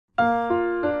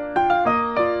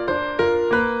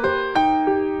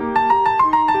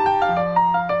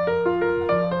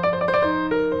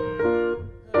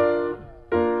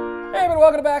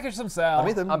Welcome back, it's some Sal. I'm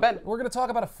Ethan. I'm Ben. We're going to talk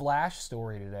about a Flash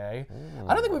story today.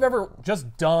 I don't think we've ever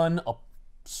just done a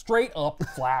straight-up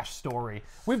Flash story.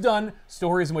 We've done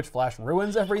stories in which Flash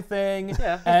ruins everything.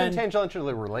 Yeah, and it's been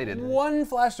tangentially related. one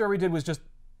Flash story we did was just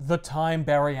the time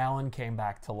Barry Allen came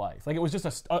back to life. Like, it was just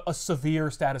a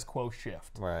severe status quo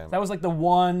shift. Right. That was like the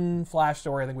one Flash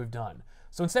story I think we've done.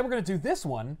 So instead we're going to do this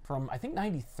one from, I think,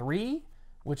 93,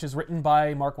 which is written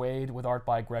by Mark Waid with art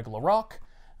by Greg LaRocque.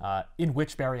 In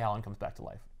which Barry Allen comes back to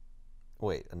life.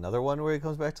 Wait, another one where he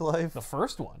comes back to life? The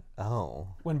first one, Oh.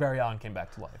 when Barry Allen came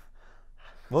back to life.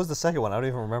 What was the second one? I don't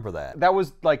even remember that. That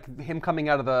was like him coming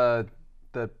out of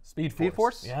the Speed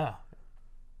Force? Yeah.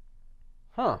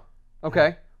 Huh.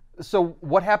 Okay. So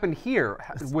what happened here?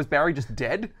 Was Barry just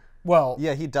dead? Well,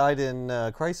 Yeah, he died in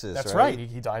Crisis, that's right? right.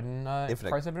 He died in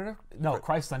Infinite- Crisis on Infinite Earths? No,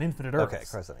 Crisis on Infinite Earths. Okay,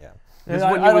 Crisis, yeah. Yeah, This is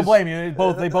when he I don't was blame you.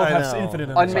 They both I have know. infinite in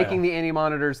the unmaking title. the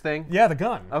anti-monitors thing? Yeah, the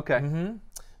gun. Okay.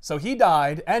 So he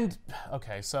died, and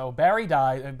okay, so Barry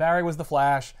died. And Barry was the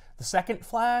Flash, the second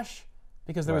Flash,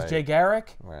 because there was Right. Jay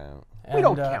Garrick. Right. We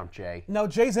don't and, count Jay. No,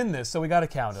 Jay's in this, so we got to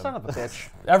count him. Son of a bitch.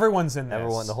 Everyone's in this.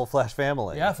 Everyone, the whole Flash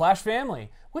family. Yeah, Flash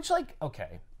family. Which, like,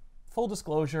 okay, full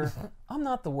disclosure, I'm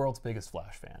not the world's biggest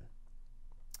Flash fan.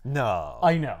 No.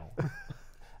 I know.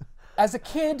 As a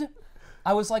kid,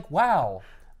 I was like, wow,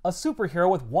 a superhero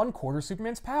with 1/4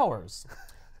 Superman's powers.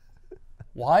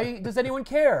 Why does anyone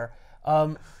care?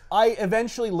 I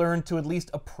eventually learned to at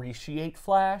least appreciate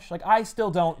Flash. Like, I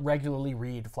still don't regularly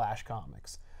read Flash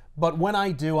comics. But when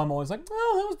I do, I'm always like,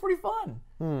 oh, that was pretty fun.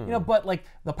 You know, but like,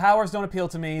 the powers don't appeal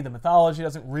to me. The mythology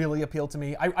doesn't really appeal to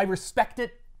me. I respect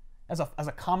it as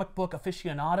a comic book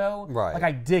aficionado. Right. Like,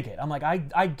 I dig it. I'm like,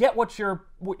 I get what you're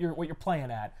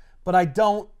playing at, but I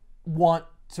don't want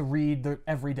to read the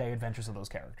everyday adventures of those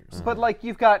characters. But like,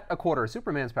 you've got 1/4 of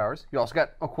Superman's powers. You also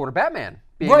got 1/4 Batman.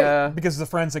 Being Right, because he's a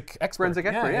forensic expert. Forensic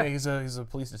expert, yeah. He's a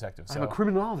police detective. So. I'm a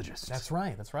criminologist. That's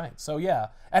right, that's right. So yeah,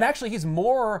 and actually he's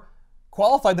more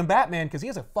qualified than Batman because he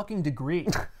has a fucking degree.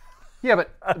 Yeah,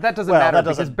 but that doesn't Well, matter that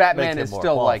because doesn't Batman make him is more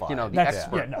still like, qualified. you know, the That's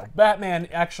expert. yeah, no. Batman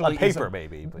actually On paper, is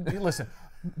maybe. But, listen,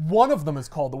 one of them is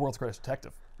called the world's greatest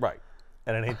detective. right.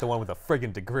 And it ain't the one with a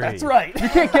friggin' degree. That's right.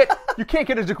 You can't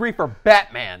get a degree for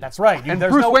Batman. That's right. And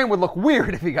There's Bruce no- Wayne would look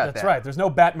weird if he got That's that. right. There's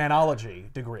no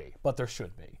Batmanology degree, but there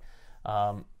should be.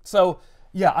 So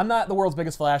yeah, I'm not the world's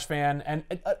biggest Flash fan, and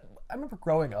I remember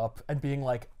growing up and being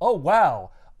like, oh wow,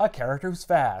 a character who's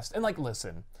fast, and like,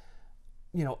 listen,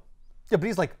 you know, Yeah, but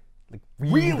he's like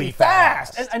really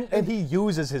fast. And he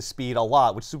uses his speed a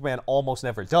lot, which Superman almost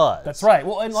never does. that's right.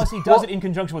 Well, unless he does it in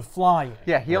conjunction with flying.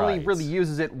 Yeah, he only Right. really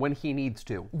uses it when he needs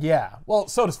to. Yeah. Well,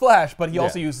 so does Flash, but he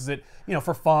also uses it, you know,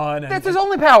 for fun. And, That's his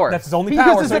only power. That's his only he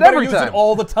power. uses so it they better every use time. it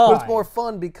all the time. But it's more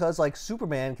fun because, like,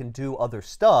 Superman can do other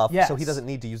stuff, so he Yes. doesn't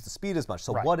need to use the speed as much.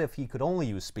 So Right. what if he could only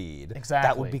use speed? That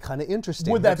Exactly. would be kind of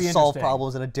interesting. Would that He'd be solve interesting?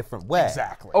 problems in a different way.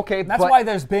 Exactly. Okay, And that's but- why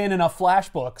there's been enough Flash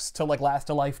books to like last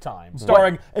a lifetime,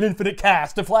 starring an infinite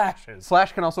cast of Flashes.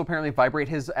 Flash can also apparently vibrate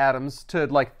his atoms to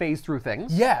like phase through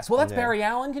things. Yes, well, that's Barry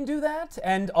Allen can do that,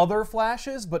 and other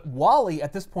Flashes, but Wally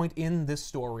at this point in this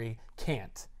story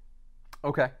can't.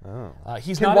 Okay.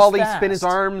 He's Can not Wally as fast. spin his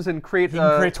arms and create? He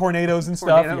can create tornadoes and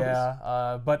stuff. tornadoes.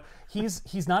 Yeah, but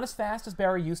he's not as fast as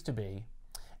Barry used to be,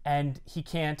 and he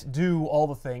can't do all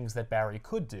the things that Barry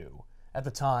could do at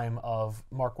the time of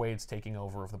Mark Waid's taking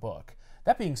over of the book.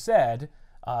 That being said,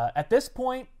 at this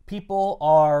point, people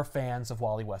are fans of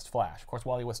Wally West Flash. Of course,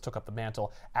 Wally West took up the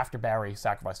mantle after Barry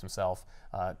sacrificed himself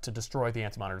to destroy the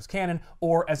Anti-Monitor's canon,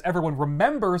 or as everyone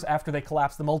remembers after they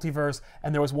collapsed the multiverse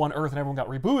and there was one Earth and everyone got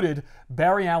rebooted,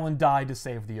 Barry Allen died to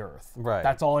save the Earth. Right.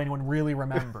 That's all anyone really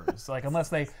remembers. Like, unless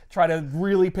they try to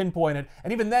really pinpoint it.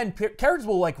 And even then, characters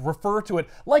will like refer to it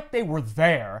like they were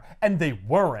there, and they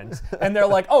weren't. And they're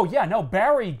like, oh yeah, no,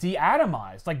 Barry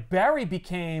de-atomized. Like, Barry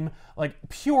became like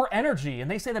pure energy. And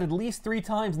they say that at least 3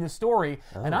 times in this story.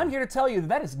 And I'm here to tell you that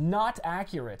that is not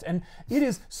accurate. And it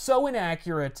is so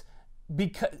inaccurate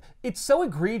because it's so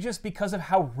egregious because of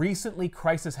how recently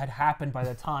Crisis had happened by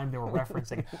the time they were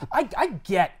referencing it. I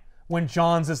get when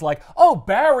Johns is like, oh,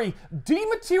 Barry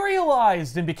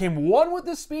dematerialized and became one with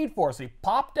the Speed Force. He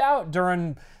popped out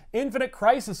during Infinite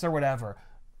Crisis or whatever.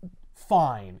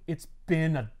 Fine. It's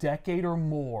been a decade or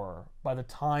more by the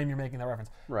time you're making that reference.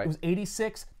 Right. It was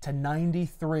 86 to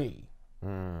 93.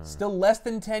 Still less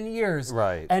than 10 years.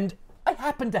 Right. And I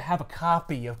happen to have a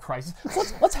copy of Crisis.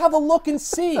 Let's have a look and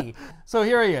see. So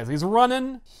here he is. He's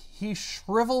running. He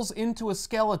shrivels into a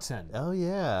skeleton. Oh,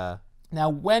 yeah. Now,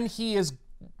 when he is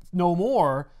no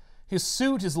more, his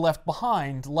suit is left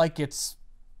behind like it's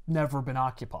never been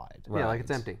occupied. Yeah, like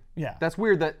it's empty. Yeah. That's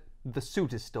weird that the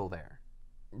suit is still there.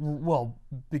 Well,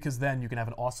 because then you can have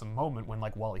an awesome moment when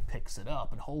like Wally picks it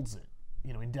up and holds it,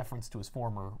 in deference to his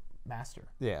former master.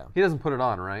 Yeah. He doesn't put it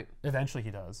on, right? Eventually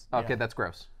he does. Okay, yeah. that's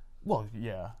gross. Well,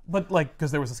 yeah. But like,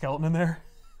 because there was a skeleton in there?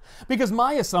 Because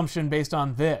my assumption based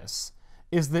on this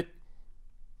is that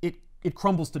it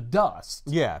crumbles to dust.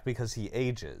 Yeah, because he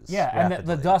ages. Yeah, and the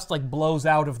rapidly. dust like blows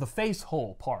out of the face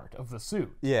hole part of the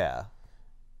suit. Yeah.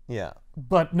 Yeah.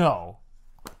 But no.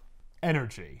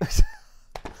 Energy.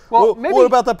 Well, maybe What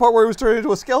about that part where he was turned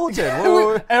into a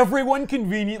skeleton? Everyone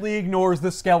conveniently ignores the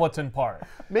skeleton part.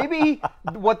 maybe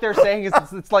what they're saying is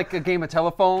it's like a game of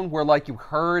telephone where like you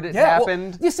heard it Well,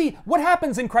 happened. you see, what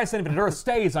happens in Christ on Infinite Earth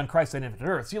stays on Christ on Infinite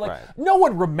Earth. So you're like, Right. no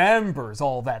one remembers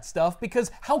all that stuff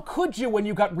because how could you when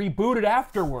you got rebooted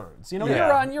afterwards? You're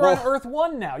on Earth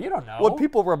 1 now. You don't know. What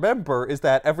people remember is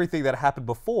that everything that happened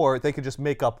before, they could just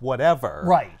make up whatever.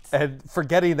 Right. And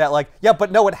forgetting that, like, yeah,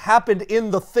 but no, it happened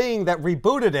in the thing that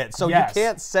rebooted it, so Yes. you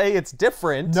can't say it's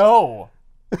different. No.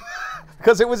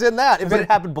 Because it was in that. If it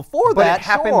happened before But that, it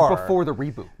happened sure. before the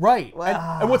reboot. Right.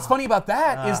 And what's funny about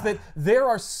that is that there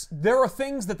are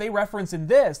things that they reference in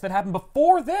this that happened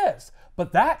before this,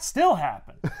 but that still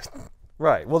happened.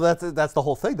 Right. Well, that's the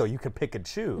whole thing, though. You can pick and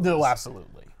choose. No,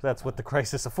 absolutely. That's what the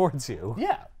crisis affords you.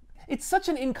 Yeah. It's such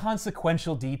an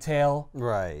inconsequential detail.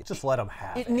 Right. Just let them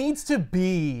have it. It needs to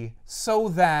be so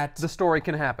that The story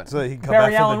can happen. So he can come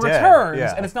Barry back from Allen the dead. returns,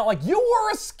 Yeah. and it's not like, you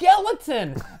were a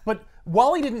skeleton! But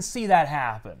Wally didn't see that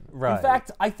happen. Right. In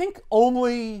fact, I think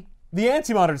only the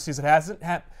Anti-Monitor sees it hasn't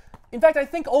happened. In fact, I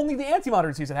think only the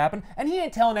Anti-Monitor sees it happen, and he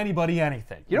ain't telling anybody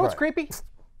anything. You know what's creepy?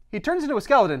 He turns into a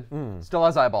skeleton, still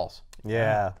has eyeballs.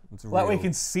 Yeah. It's That way real. he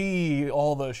can see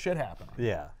all the shit happen.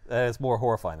 Yeah. It's more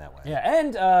horrifying that way. Yeah,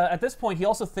 and at this point, he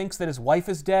also thinks that his wife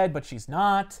is dead, but she's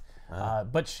not.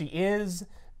 But she is,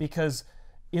 because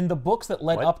in the books that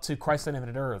led up to Christ on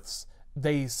Infinite Earths,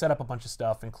 they set up a bunch of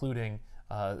stuff, including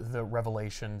the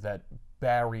revelation that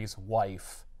Barry's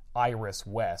wife, Iris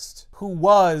West, who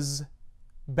was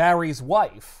Barry's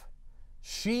wife,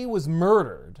 she was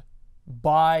murdered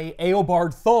by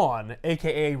Eobard Thawne,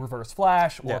 aka Reverse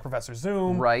Flash or Professor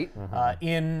Zoom, Right.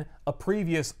 in a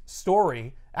previous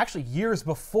story, actually years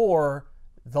before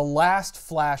the last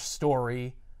Flash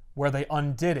story where they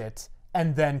undid it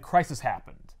and then Crisis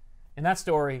happened. In that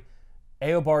story,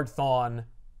 Eobard Thawne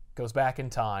goes back in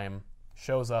time,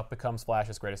 shows up, becomes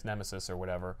Flash's greatest nemesis or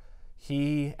whatever.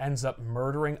 He ends up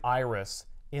murdering Iris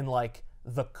in like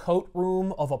the coat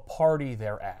room of a party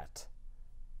they're at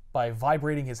by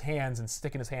vibrating his hands and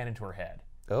sticking his hand into her head.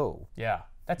 Oh. Yeah,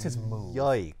 that's his move.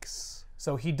 Yikes.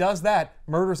 So he does that,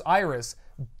 murders Iris,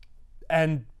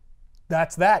 and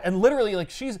that's that. And literally, like,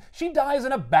 she dies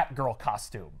in a Batgirl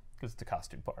costume because it's a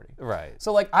costume party. Right.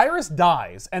 So like Iris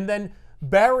dies, and then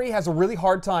Barry has a really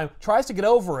hard time, tries to get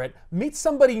over it, meets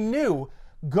somebody new,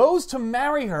 goes to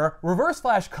marry her. Reverse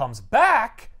Flash comes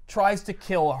back, tries to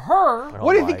kill her.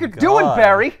 What do you think my you're doing, God.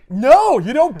 Barry? No,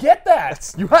 you don't get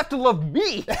that. You have to love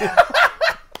me.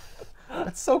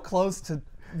 That's so close to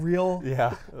real.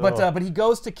 Yeah. But he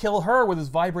goes to kill her with his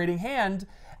vibrating hand,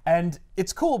 and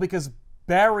it's cool because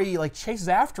Barry like chases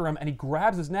after him and he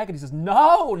grabs his neck and he says,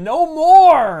 "No, no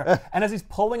more!" And as he's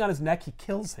pulling on his neck, he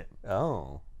kills him.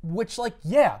 Oh. Which, like,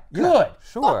 yeah, good.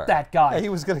 Sure. Fuck that guy. Yeah, he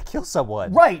was gonna kill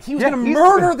someone. Right, he was Yeah, going to he's-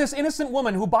 murder this innocent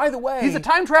woman who, by the way, He's a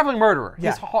time-traveling murderer.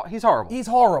 Yeah. He's horrible. he's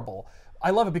horrible. I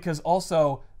love it because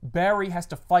also Barry has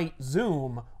to fight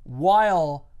Zoom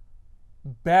while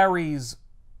Barry's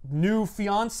new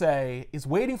fiance is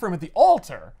waiting for him at the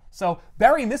altar. So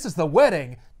Barry misses the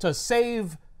wedding to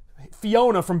save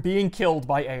Fiona from being killed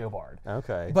by Eobard.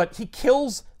 Okay. But he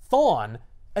kills Thawne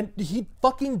and he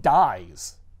fucking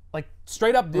dies. Like,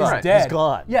 straight up is Right, dead. he's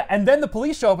gone. Yeah, and then the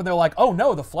police show up and they're like, oh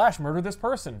no, the Flash murdered this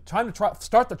person. Time to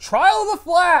start the trial of the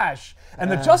Flash.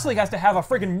 And the Justice League has to have a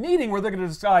friggin' meeting where they're going to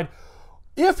decide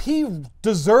if he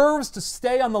deserves to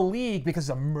stay on the League because he's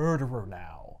a murderer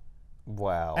now.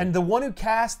 Wow. And the one who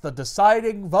cast the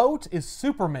deciding vote is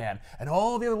Superman. And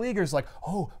all the other Leaguers like,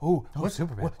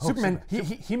 Superman. Superman,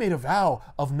 he made a vow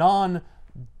of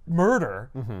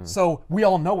non-murder, so we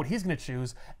all know what he's going to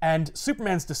choose. And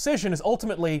Superman's decision is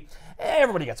ultimately,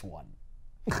 everybody gets one.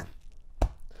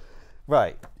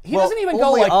 right. He doesn't even go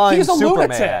only like, I'm he's a Superman.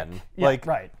 lunatic. Yeah, Like,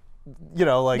 right. you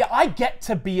know, like, Yeah, I get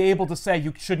to be able to say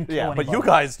you shouldn't kill yeah, but anybody. you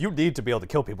guys, you need to be able to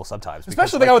kill people sometimes. because,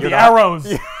 Especially the guy like, with the you're not-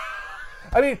 arrows.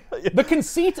 I mean, the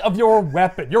conceit of your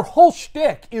weapon, your whole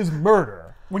shtick is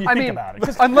murder when you think mean, about it.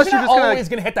 'Cause unless you're you're not just gonna- always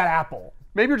going to hit that apple.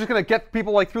 Maybe you're just gonna get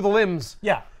people like through the limbs.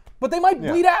 Yeah, but they might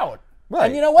bleed out. Right.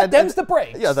 And you know what? And- Them's and- the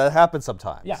breaks. Yeah, that happens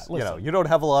sometimes. Yeah, you know, listen. you don't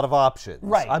have a lot of options.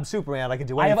 Right. I'm Superman. I can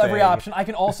do I anything. have every option. I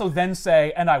can also then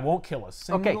say, and I won't kill a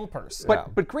single person.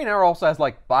 But Green Arrow also has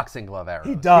like boxing glove arrows.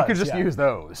 He does, You could just yeah. use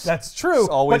those. That's true.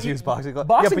 Always but use boxing glove.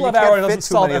 Boxing yeah, but glove you can't arrow fit doesn't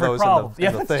too solve many of every those problem. in the, Yeah,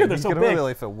 in the that's thing. true. They're You so can big.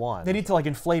 really fit one. They need to like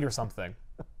inflate or something.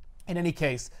 In any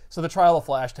case, so the trial of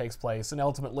Flash takes place, and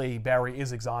ultimately Barry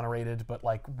is exonerated, but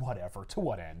like whatever. To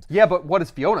what end? Yeah, but what does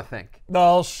Fiona think?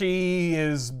 Well, she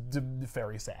is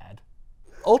very sad.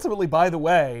 Ultimately, by the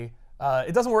way,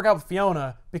 it doesn't work out with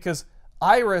Fiona because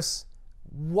Iris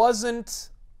wasn't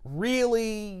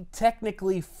really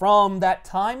technically from that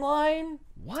timeline.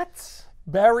 What?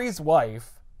 Barry's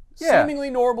wife, Yeah. seemingly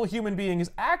normal human being,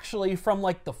 is actually from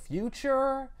like the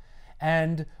future.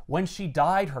 And when she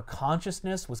died, her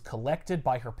consciousness was collected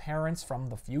by her parents from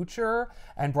the future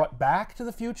and brought back to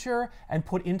the future and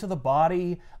put into the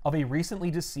body of a recently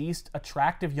deceased,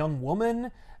 attractive young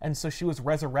woman. And so she was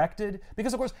resurrected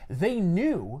because, of course, they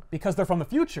knew, because they're from the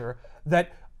future,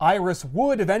 that Iris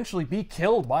would eventually be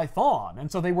killed by Thawne.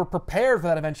 And so they were prepared for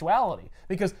that eventuality.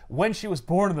 Because when she was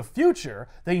born in the future,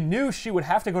 they knew she would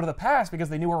have to go to the past because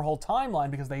they knew her whole timeline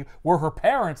because they were her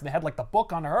parents and they had like the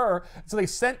book on her. So they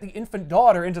sent the infant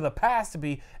daughter into the past to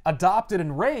be adopted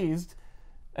and raised.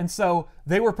 And so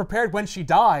they were prepared when she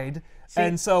died.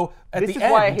 And so at This the is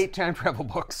end, why I hate time travel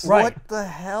books. Right. What the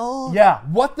hell? yeah,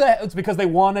 what the? It's because they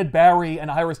wanted Barry and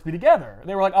Iris to be together.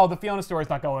 They were like, "Oh, the Fiona story's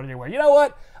not going anywhere." You know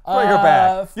what? Bring her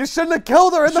back. You shouldn't have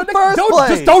killed her in the Shouldn't- first place.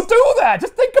 Just don't do that.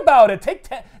 Just think about it.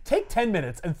 Take 10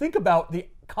 minutes and think about the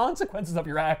consequences of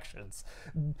your actions.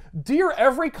 Dear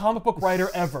every comic book writer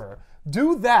ever,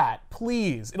 do that,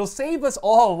 please. It'll save us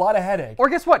all a lot of headache. Or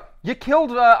guess what? You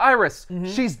killed Iris.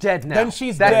 She's dead now. Then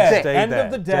she's That's dead. it. Stay End dead.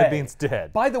 of the day. Dead means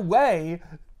dead. By the way,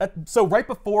 so right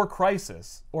before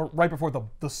Crisis, or right before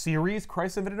the series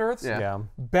Crisis on Infinite Earths, Yeah.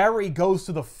 Barry goes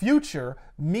to the future,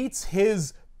 meets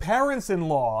his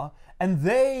parents-in-law, and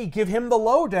they give him the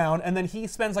lowdown, and then he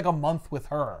spends like a month with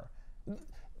her.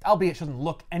 Albeit she doesn't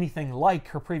look anything like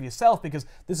her previous self because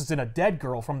this is in a dead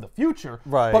girl from the future.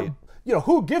 Right. But, you know,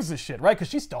 who gives a shit, right? Because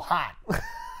she's still hot.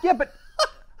 Yeah, but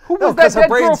who No, was 'cause that her dead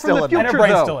girl brain's from still the in there. future, And her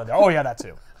brain's though? still in there. Oh, yeah, that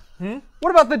too. What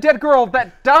about the dead girl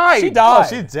that died? She died. Oh,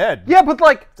 she's dead. Yeah, but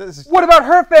like, what about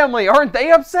her family? Aren't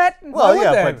they upset? Well, would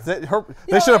yeah, they? but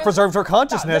they should have preserved her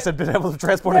consciousness and been able to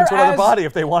transport her into another body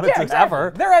if they wanted to have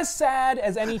her. They're as sad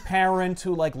as any parent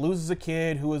who like loses a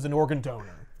kid who is an organ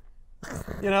donor.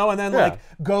 You know, and then Yeah. like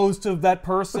goes to that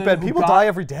person. But who people got- die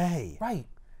every day. Right.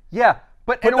 Yeah,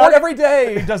 but But in not order, every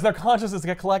day does their consciousness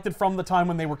get collected from the time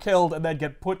when they were killed and then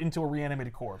get put into a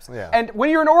reanimated corpse. Yeah. and when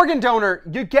you're an organ donor,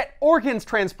 you get organs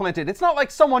transplanted. It's not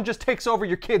like someone just takes over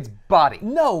your kid's body.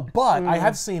 No, but I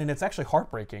have seen, and it's actually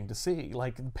heartbreaking to see,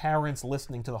 like parents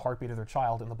listening to the heartbeat of their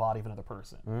child in the body of another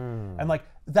person, and like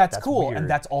that's cool, weird. and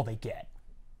that's all they get.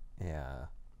 Yeah.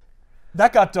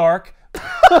 That got dark.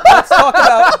 Let's talk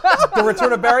about the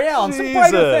return of Barry Allen. Some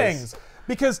brighter Jesus. things.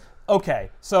 Because, okay,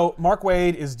 so Mark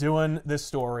Waid is doing this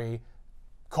story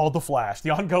called The Flash, the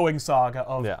ongoing saga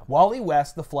of Yeah. Wally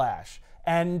West, The Flash.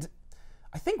 And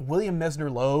I think William Mesner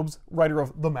Loebs, writer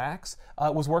of The Max,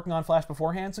 was working on Flash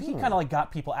beforehand, so he kind of like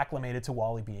got people acclimated to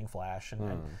Wally being Flash.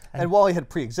 And Wally had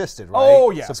pre-existed, right?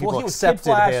 Oh, yes. So people Well, he was Kid accepted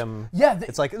Flash. him. Yeah,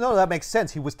 It's like, no, that makes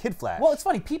sense. He was Kid Flash. Well, it's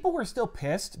funny. People were still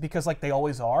pissed because like they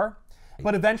always are,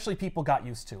 but eventually people got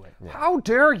used to it. How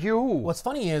dare you? What's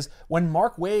funny is when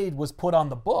Mark Waid was put on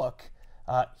the book,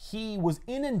 he was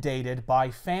inundated by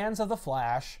fans of The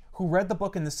Flash who read the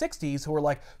book in the 60s who were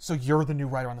like, so you're the new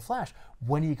writer on The Flash.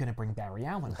 When are you going to bring Barry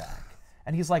Allen back?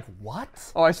 And he's like,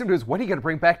 what? Oh, I assumed it was when are you going to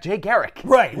bring back Jay Garrick?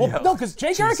 Right. Well, no, because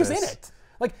Jay Garrick is in Jesus. it.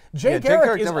 Like, Jay Jay Garrick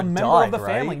Garrick is never a member died, of the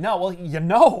family. right? No, well, you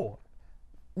know.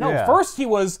 No, Yeah. first he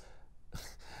was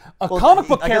a Well, comic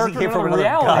book I guess he character came in from another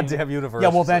another reality. goddamn universe. Yeah,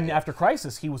 well, then after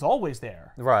Crisis, he was always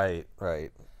there. Right,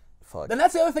 right. Fuck. And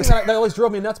that's the other thing that always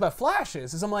drove me nuts about Flash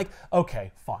is I'm like,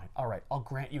 okay, fine, all right, I'll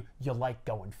grant you, you like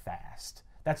going fast.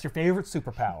 That's your favorite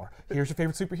superpower. Here's your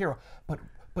favorite superhero.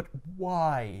 But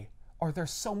why are there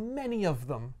so many of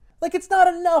them? Like, it's not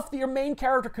enough that your main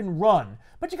character can run,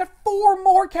 but you got 4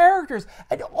 more characters,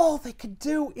 and all they could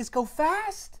do is go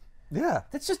fast. Yeah.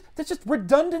 That's just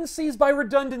redundancies by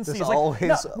redundancies. There's like,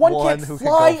 always one one can't who can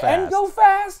fly go and fast. go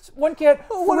fast. One can't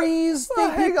freeze. Well,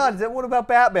 hang on. What about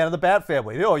Batman and the Bat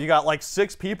Family? You know, you got like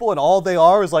 6 people, and all they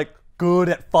are is like good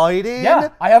at fighting. Yeah,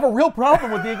 I have a real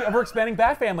problem with the ever-expanding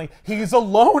Bat Family. He's a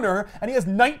loner, and he has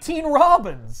 19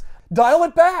 Robins. Dial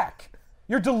it back.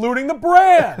 You're diluting the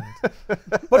brand.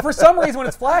 But for some reason, when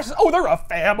it's Flash, oh, they're a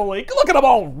family. Look at them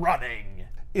all running.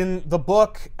 In the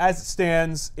book, as it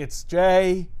stands, it's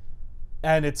Jay,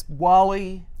 and it's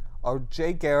Wally. are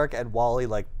Jay Garrick and Wally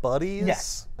like buddies?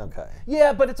 Yes. Okay.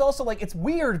 Yeah, but it's also like, it's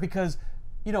weird because,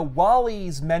 you know,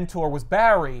 Wally's mentor was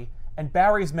Barry, and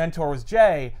Barry's mentor was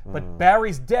Jay, but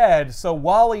Barry's dead, so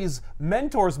Wally's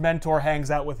mentor's mentor hangs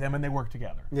out with him and they work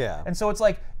together. Yeah. And so it's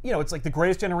like, you know, it's like the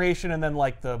greatest generation and then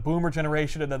like the boomer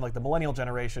generation and then like the millennial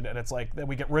generation, and it's like, then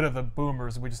we get rid of the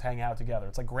boomers and we just hang out together.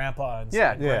 It's like grandpa and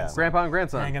Yeah, grandson grandpa and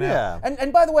grandson. hanging Yeah. out.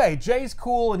 And by the way, Jay's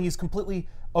cool and he's completely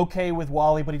okay with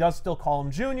Wally, but he does still call him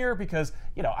Junior because,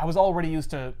 you know, I was already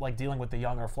used to like dealing with the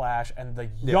younger Flash, and the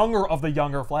younger of the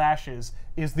younger Flashes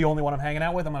is the only one I'm hanging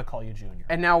out with. I'm gonna call you Junior.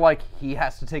 And now, like, he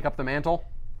has to take up the mantle.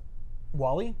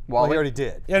 Wally? Well, Wally. he already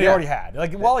did. Yeah, he Yeah. already had.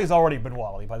 Like, Wally's already been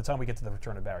Wally by the time we get to the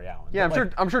return of Barry Allen. Yeah,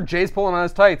 But, I'm sure Jay's pulling on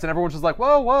his tights, and everyone's just like,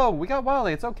 "Whoa, whoa, we got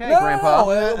Wally. It's okay, No, Grandpa."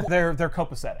 they're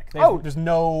copacetic. Oh, There's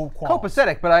no qualms.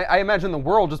 Copacetic, but I imagine the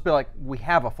world just be like, "We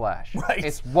have a Flash. Right.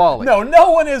 It's Wally." No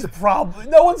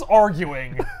one's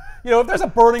arguing. You know, if there's a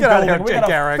burning Get out of building, here, Jay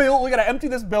Garrick. we gotta empty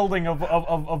this building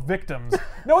of victims.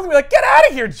 No one's gonna be like, get out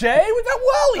of here, Jay. We got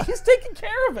Wally. He's taking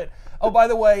care of it. Oh, by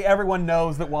the way, everyone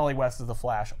knows that Wally West is the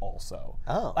Flash also.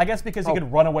 Oh. I guess because he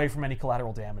could run away from any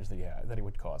collateral damage that he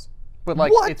would cause. But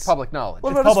like, What? it's public knowledge.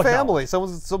 What about his public family? Some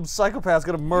psychopath's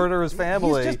gonna murder his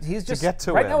family He's just to get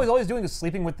to right him. now. All he's doing is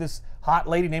sleeping with this hot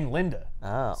lady named Linda.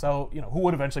 Oh. So you know, who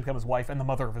would eventually become his wife and the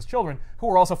mother of his children, who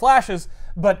are also Flashes.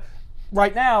 But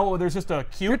right now, there's just a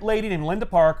cute lady named Linda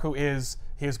Park who is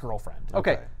his girlfriend.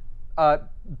 Okay.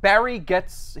 Barry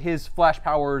gets his Flash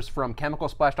powers from chemical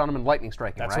splashed on him and lightning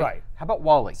striking, That's right? right. How about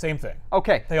Wally? Same thing.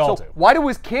 Okay. They all so do. Why do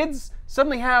his kids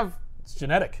suddenly have... It's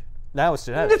genetic. Now it's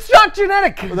genetic. It's not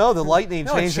genetic! No, the lightning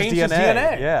No, it changed his changed his DNA.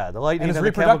 DNA. Yeah, the lightning And his the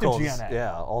reproductive chemicals, DNA.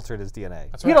 yeah, altered his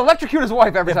DNA. That's He'd right. electrocute his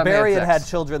wife every If time Barry they had had had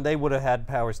sex. children, they would have had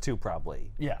powers too,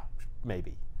 probably. Yeah,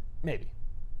 Maybe. maybe.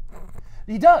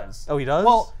 He does. Oh, he does?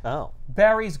 Well, Oh.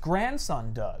 Barry's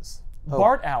grandson does.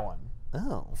 Bart Allen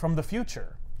Oh. from the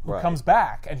future, who Right. comes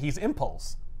back, and he's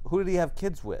Impulse. Who did he have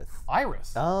kids with?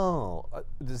 Iris. Oh.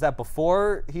 Is that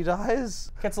before he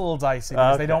dies? Gets a little dicey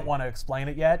because they Okay. don't want to explain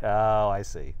it yet. Oh, I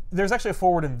see. There's actually a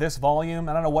forward in this volume.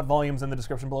 I don't know what volume's in the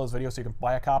description below this video, so you can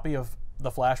buy a copy of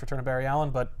The Flash: Return of Barry Allen,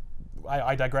 but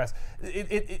I digress.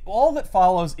 All that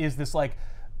follows is this like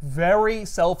very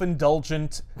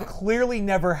self-indulgent, clearly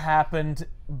never happened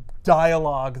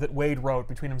dialogue that Wade wrote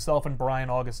between himself and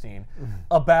Brian Augustine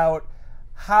about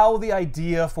how the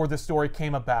idea for the story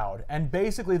came about. And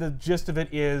basically the gist of it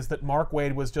is that Mark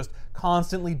Waid was just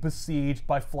constantly besieged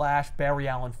by Flash Barry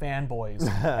Allen fanboys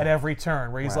at every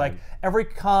turn, where he's like, every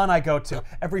con I go to,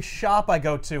 every shop I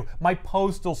go to, my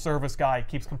postal service guy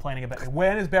keeps complaining about me.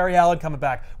 When is Barry Allen coming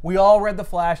back? We all read The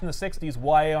Flash in the 60s.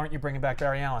 Why aren't you bringing back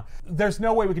Barry Allen? There's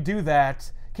no way we could do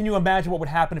that. Can you imagine what would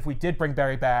happen if we did bring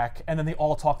Barry back, and then they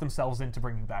all talk themselves into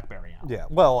bringing back Barry Allen? Yeah.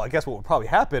 Well, I guess what would probably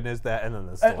happen is that, and then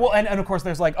the story. Well, and of course,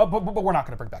 there's like, oh, but we're not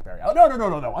going to bring back Barry Allen.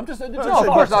 No. I'm just. No, of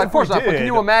course not. Of course not. But can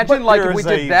you imagine, like, if we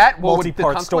did that, what would the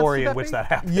multi-part consequences story of in which be? that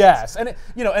happens? Yes, and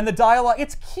and the dialogue,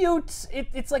 it's cute.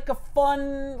 It's like a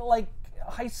fun like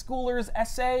high schoolers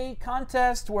essay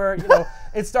contest where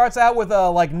it starts out with a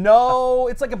like no.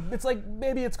 It's like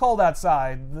maybe it's cold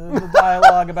outside. The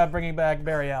dialogue about bringing back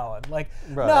Barry Allen. Like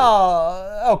Right.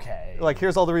 no, okay. Like,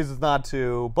 here's all the reasons not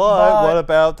to, but what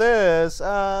about this?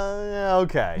 Yeah,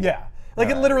 okay. Yeah. Like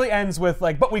it literally ends with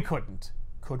like, but we couldn't.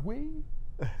 Could we?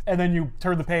 And then you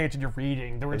turn the page and you're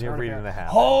reading the return. you're of reading Barry. the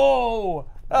half. Oh,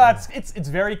 it's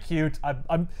very cute.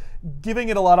 I'm giving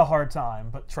it a lot of hard time,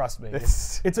 but trust me,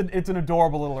 it's an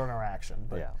adorable little interaction.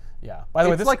 But yeah. By the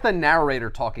way, It's like the narrator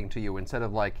talking to you instead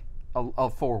of like a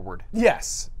forward.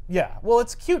 yes, yeah. Well,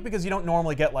 it's cute because you don't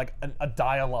normally get like a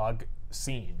dialogue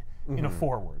scene in a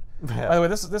forward. By the way,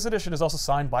 this edition is also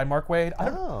signed by Mark Waid.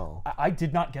 I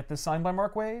did not get this signed by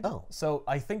Mark Waid. Oh. So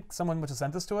I think someone must have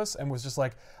sent this to us and was just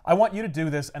like, I want you to do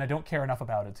this, and I don't care enough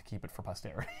about it to keep it for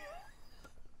posterity.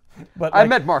 But I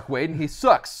met Mark Waid and he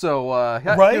sucks, so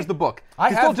Right? here's the book. I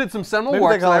He still have- did some seminal Maybe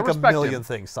work, they so I got like a respect million him.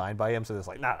 things signed by him, so it's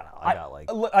like, no, I got like.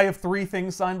 I have 3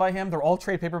 things signed by him. They're all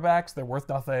trade paperbacks. They're worth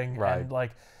nothing. Right. And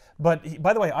like, but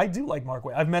by the way, I do like Mark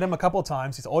Waid. I've met him a couple of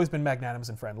times. He's always been magnanimous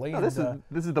and friendly. This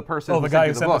is the person the who guy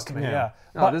who sent you the sent this book. to me. Yeah.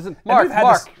 No, But- this is and Mark. we've had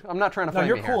Mark, this- I'm not trying to No, flame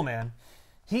you're you cool, here. man.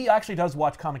 He actually does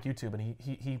watch Comic YouTube, and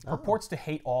he purports to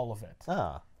hate all of it.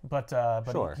 Ah. But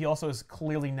Sure. he also has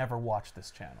clearly never watched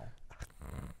this channel.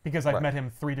 Because I've met him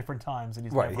 3 different times, and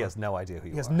he's Right, never, he has no idea who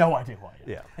you he has are. no idea who I am.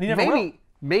 Yeah. And he never will.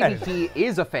 Maybe he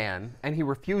is a fan and he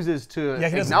refuses to he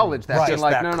doesn't- acknowledge that. right. He's Just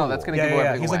like, that no, that's cool. going to give Yeah.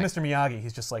 everything He's away. like Mr. Miyagi.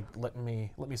 He's just like, let me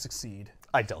succeed.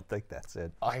 I don't think that's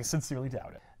it. I sincerely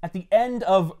doubt it. At the end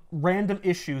of random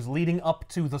issues leading up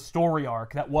to the story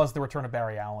arc that was the return of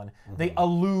Barry Allen, they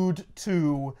allude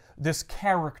to this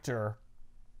character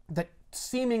that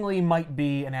seemingly might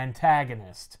be an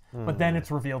antagonist, but then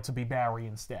it's revealed to be Barry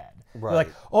instead. They're like,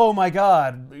 oh my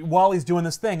god, Wally's doing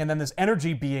this thing, and then this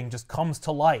energy being just comes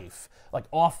to life, like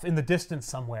off in the distance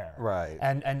somewhere. Right.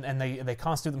 And they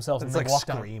constitute themselves and It's they like walk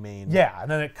down. screaming. Yeah,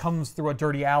 and then it comes through a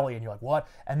dirty alley, and you're like, what?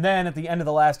 And then at the end of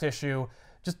the last issue,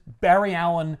 just Barry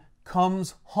Allen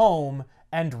comes home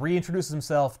and reintroduces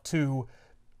himself to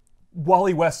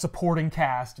Wally West's supporting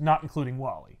cast, not including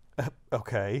Wally.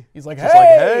 Okay. He's like, Just like,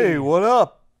 hey, what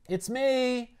up? it's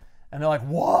me. And they're like,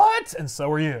 what? And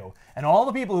so are you. And all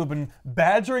the people who've been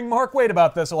badgering Mark Waid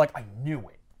about this are like, I knew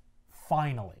it.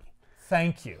 Finally.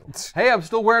 Thank you. Hey, I'm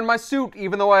still wearing my suit,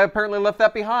 even though I apparently left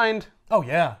that behind. Oh,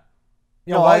 yeah.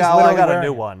 You No, Wally's I literally got a wearing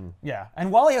new it. one. Yeah.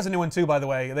 And Wally has a new one too, by the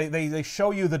way. They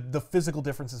show you the physical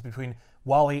differences between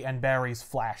Wally and Barry's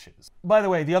flashes. By the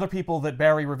way, the other people that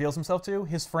Barry reveals himself to,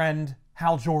 his friend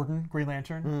Hal Jordan, Green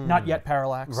Lantern, not yet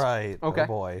Parallax. Right. Okay. Oh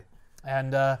boy.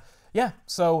 And yeah,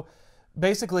 so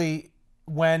basically,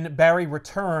 when Barry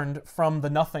returned from the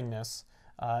nothingness,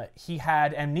 he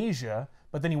had amnesia,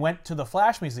 but then he went to the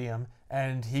Flash Museum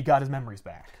and he got his memories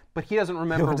back. But he doesn't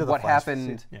remember went to the what Flash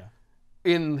happened Yeah.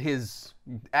 in his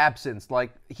absence.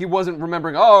 Like, he wasn't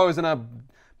remembering, oh, I was in a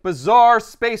bizarre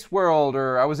space world,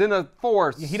 or I was in a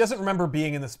force. He doesn't remember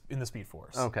being in the Speed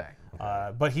Force. Okay.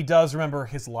 But he does remember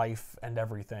his life and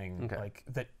everything Okay. like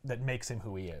that makes him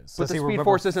who he is. But Does the he Speed remember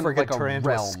Force isn't friggin' like a turning into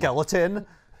realm. skeleton?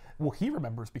 Well, he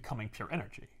remembers becoming pure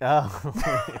energy. Oh.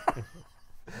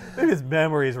 Maybe his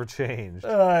memories were changed.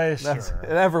 Sure.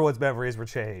 And everyone's memories were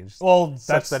changed. Well, such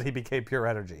that's that he became pure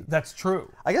energy. that's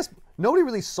true. I guess nobody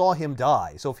really saw him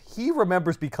die. So if he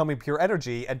remembers becoming pure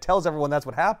energy and tells everyone that's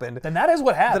what happened, Then that is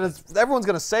what then happened. everyone's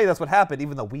going to say that's what happened,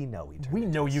 even though we know he turned We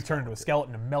into know a you turned into a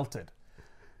skeleton. skeleton and melted.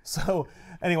 So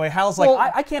anyway, Hal's like,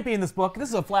 Well- I can't be in this book. This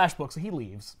is a Flash book, so he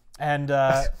leaves. And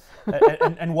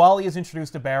and Wally is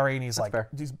introduced to Barry, and he's like, fair.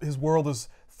 his world is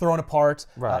thrown apart.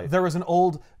 Right. There was an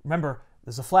old, remember,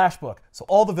 there's a Flash book, so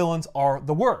all the villains are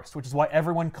the worst, which is why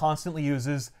everyone constantly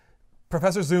uses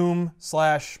Professor Zoom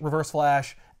 / Reverse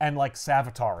Flash and like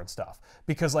Savitar and stuff,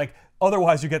 because like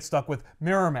otherwise you get stuck with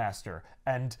Mirror Master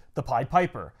and the Pied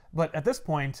Piper. But at this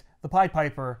point, the Pied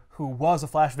Piper, who was a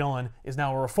Flash villain, is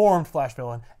now a reformed Flash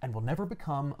villain and will never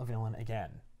become a villain again.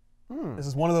 This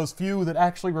is one of those few that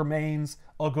actually remains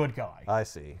a good guy. I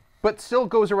see. But still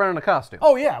goes around in a costume.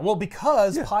 Oh yeah, well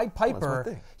because Pied one Piper,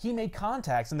 thing. he made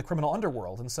contacts in the criminal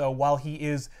underworld, and so while he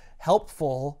is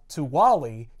helpful to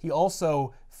Wally, he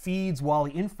also feeds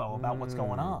Wally info about what's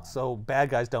going on. So bad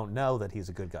guys don't know that he's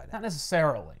a good guy now. Not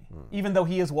necessarily. Even though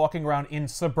he is walking around in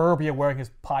suburbia wearing his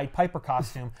Pied Piper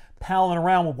costume, palling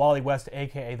around with Wally West,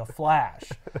 aka the Flash.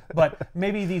 But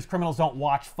maybe these criminals don't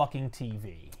watch fucking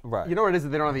TV. Right. You know what it is that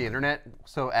they don't have the internet,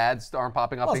 so ads aren't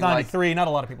popping up Well, it's being like, 93, not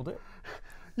a lot of people do.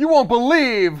 you won't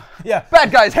believe Yeah.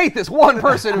 bad guys hate this one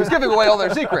person who's giving away all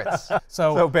their secrets.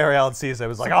 So Barry Allen sees it,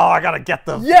 was like, oh, I gotta get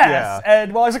them. Yes! Yeah.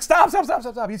 And Wally's like, stop.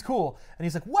 He's cool. And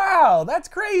he's like, wow, that's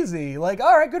crazy. Like,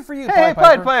 all right, good for you, Hey, Pied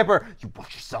Pied Piper, you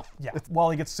watch yourself. Yeah,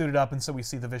 Wally gets suited up, and so we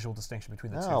see the visual distinction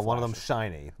between the two. Oh, one of Flashes. them's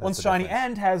shiny. That's One's the shiny difference.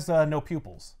 and has no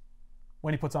pupils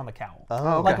when he puts on the cowl.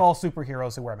 Oh, okay. Like all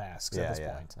superheroes who wear masks at Yeah, this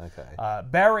yeah, point. okay.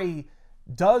 Barry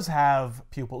does have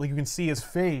pupil. Like you can see his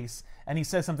face, and he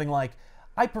says something like,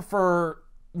 I prefer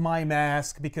my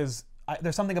mask because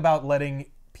there's something about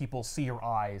letting people see your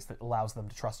eyes that allows them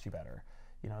to trust you better.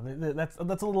 You know, that's a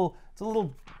little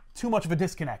too much of a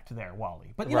disconnect there,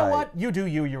 Wally. But you know Right. what? You do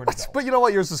you. You're an adult. But you know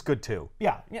what? Yours is good too.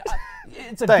 Yeah,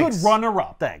 it's a Thanks. good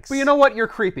runner-up. Thanks. But you know what? You're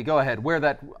creepy. Go ahead. Wear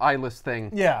that eyeless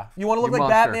thing. Yeah, you want to look You like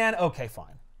monster. Batman? Okay,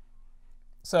 fine.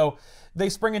 So they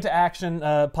spring into action.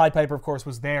 Pied Piper, of course,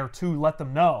 was there to let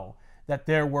them know that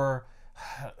there's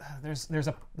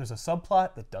a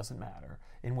subplot that doesn't matter,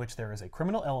 in which there is a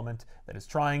criminal element that is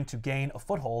trying to gain a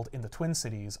foothold in the twin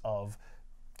cities of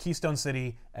Keystone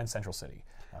City and Central City.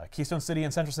 Keystone City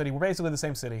and Central City were basically the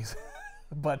same cities.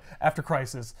 But after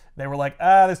Crisis, they were like,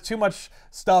 there's too much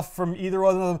stuff from either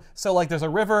one of them. So like, there's a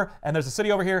river, and there's a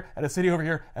city over here, and a city over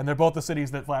here, and they're both the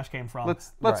cities that Flash came from.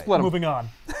 Let's Right. split them. Moving on.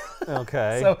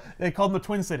 Okay. So they called them the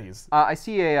Twin Cities. I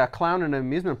see a clown in an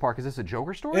amusement park. Is this a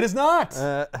Joker story? It is not,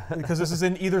 because this is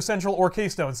in either Central or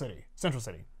Keystone City. Central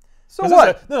City. So This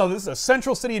what? is no, this is a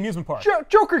Central City amusement park.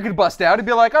 Joker could bust out and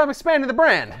be like, I'm expanding the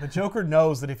brand. The Joker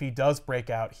knows that if he does break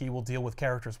out, he will deal with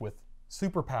characters with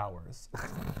superpowers.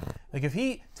 Like if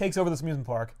he takes over this amusement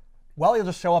park, Wally will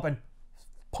just show up and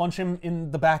punch him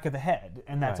in the back of the head,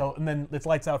 and that's all. And then it's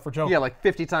lights out for Joker. Yeah, like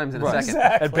 50 times in a second.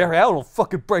 exactly. and Barry Allen will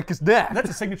fucking break his neck. That's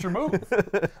a signature move.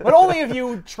 But only if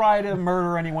you try to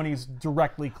murder anyone he's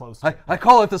directly close to. I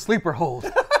call it the sleeper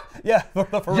hold. Yeah,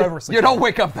 the forever You don't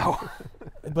wake up though.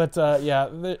 But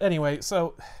yeah. Anyway,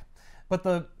 so, but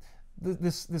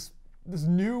this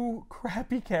new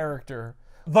crappy character,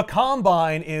 the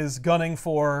Combine, is gunning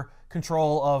for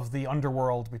control of the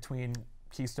underworld between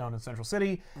Keystone and Central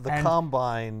City. The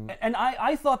Combine. And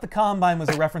I thought the Combine was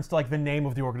a reference to like the name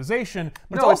of the organization,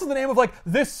 but it's No, also the name of like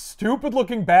this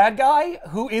stupid-looking bad guy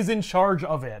who is in charge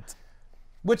of it.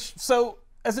 Which, so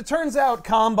as it turns out,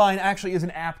 Combine actually is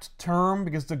an apt term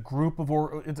because it's a group of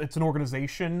it's an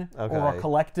organization or a Okay.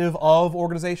 collective of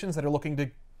organizations that are looking to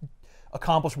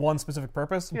accomplish one specific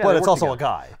purpose. But they it's work also together. a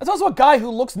guy. It's also a guy who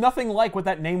looks nothing like what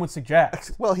that name would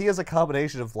suggest. Well, he has a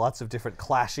combination of lots of different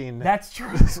clashing That's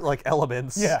true. like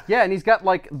elements. Yeah. Yeah, and he's got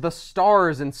like the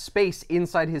stars and space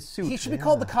inside his suit. He should be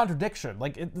called the Contradiction.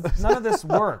 Like, none of this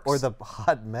works. Or the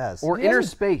hot mess. or He inner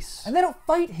doesn't- space. And they don't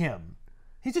fight him.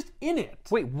 He's just in it.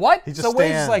 Wait, what? he just So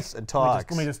Wade's stands like, and talks.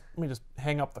 Let me just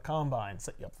hang up the Combine,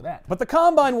 set you up for that. But the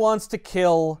Combine wants to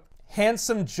kill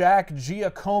handsome Jack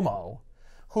Giacomo,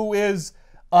 who is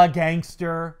a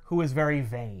gangster who is very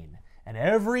vain. And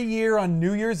every year on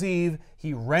New Year's Eve,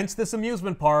 he rents this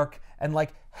amusement park and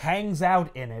like hangs out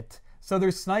in it. So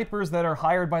there's snipers that are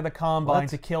hired by the Combine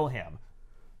to kill him.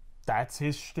 That's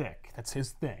his shtick. That's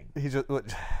his thing. He just.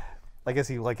 I guess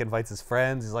he like invites his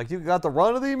friends. He's like, "You got the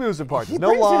run of the amusement park. He There's no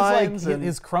brings lines." his, like, and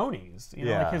his cronies, you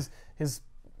know, Yeah. like his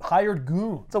hired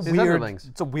goons. it's a his weird. underlings.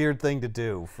 It's a weird thing to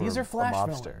do for These are a Flash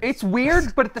mobster. villains. It's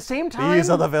weird, but at the same time,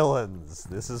 These are the villains.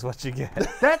 This is what you get.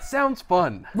 that sounds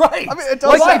fun. Right. I mean, it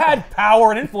Well, does if I like- had power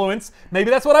and influence,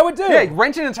 maybe that's what I would do. Yeah,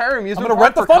 rent an entire I'm amusement going to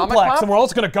park rent the for Comic Funplex, Con? and we're all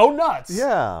just going to go nuts.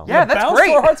 Yeah. Yeah, that's Bounce great.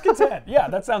 to our heart's content. Yeah,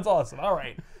 that sounds awesome. All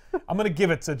right. I'm going to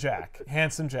give it to Jack,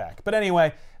 handsome Jack. But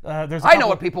anyway, there's. I know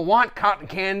what people want: cotton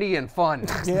candy and fun.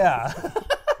 Yeah.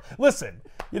 Listen,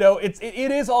 you know, it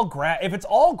is all if it's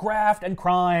all graft and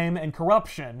crime and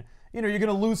corruption, you know, you're going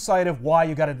to lose sight of why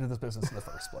you got into this business in the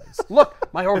first place. Look,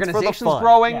 my for the organization's fun.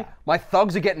 growing. Yeah. My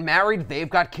thugs are getting married. They've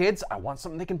got kids. I want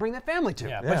something they can bring their family to.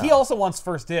 Yeah, but he also wants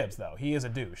first dibs, though. He is a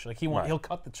douche. Like he'll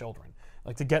cut the children,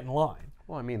 like to get in line.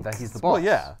 Well, I mean that he's the boss. Well,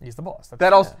 yeah. He's the boss. That's,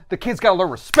 That also, the kids gotta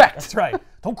learn respect. That's right.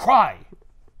 Don't cry.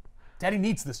 Daddy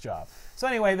needs this job. So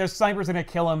anyway, there's snipers that are gonna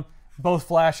kill him. Both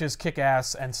Flashes kick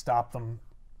ass and stop them.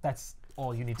 That's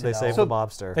all you need to They know. save the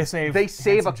mobster. They save. They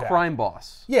save a Handsome Jack. crime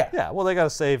boss. Yeah. Yeah. Well, they got to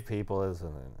save people, isn't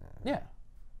it? Yeah.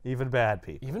 Even bad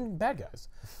people. Even bad guys.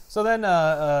 So then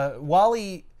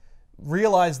Wally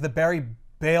realized that Barry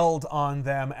bailed on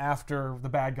them after the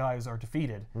bad guys are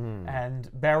defeated, and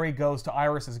Barry goes to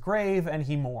Iris's grave and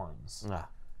he mourns. Ah.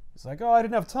 He's like, "Oh, I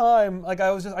didn't have time. Like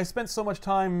I spent so much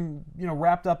time, you know,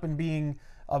 wrapped up in being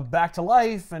back to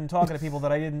life and talking to people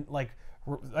that I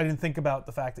didn't think about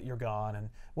the fact that you're gone and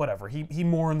whatever." He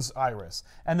mourns Iris,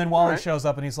 and then Wally Alright. shows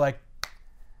up and he's like,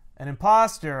 "An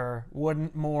imposter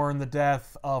wouldn't mourn the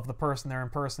death of the person they're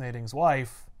impersonating's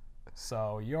wife,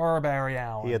 so you're Barry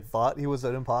Allen." He had thought he was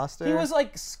an imposter. He was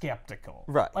like skeptical,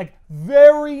 Right. Like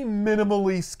very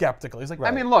minimally skeptical. He's like, I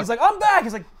mean, look. he's like, "I'm back."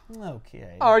 He's like,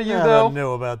 "Okay." Are you I though? don't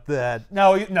know about that.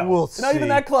 No, We'll not even see.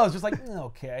 that close. Just like,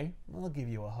 "Okay, I'll give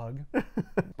you a hug."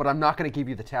 But I'm not gonna give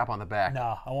you the tap on the back.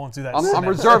 No, I won't do that. I'm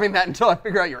reserving that until I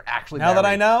figure out you're actually. Now that I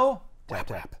married. know, whap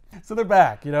whap. So they're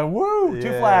back. You know, woo, two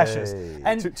flashes, Yay.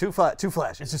 and two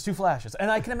flashes. it's just two flashes. And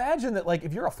I can imagine that, like,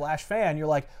 if you're a Flash fan, you're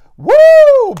like,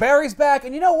 "Woo, Barry's back!"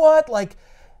 And you know what? Like,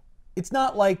 it's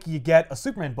not like you get a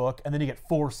Superman book and then you get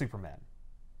 4 Supermen,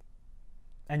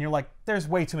 and you're like, "There's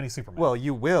way too many Supermen." Well,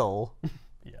 you will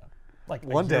yeah, like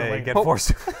one a year day later. get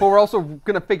forced. But we're also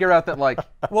gonna figure out that like,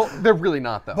 Well, they're really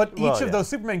not though. But each Well, of yeah. those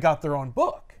Supermen got their own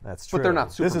book. That's true. But they're not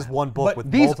This is Superman. one book But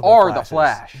with these multiple are the flashes.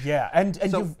 Flash. Yeah, and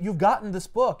So- you've gotten this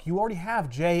book. You already have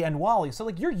Jay and Wally, so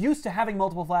like you're used to having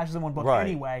multiple Flashes in one book Right.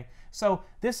 anyway. So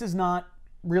this is not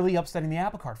really upsetting the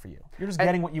apple cart for you. You're just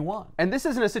getting what you want. And this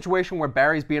isn't a situation where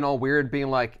Barry's being all weird, being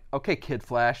like, "Okay, Kid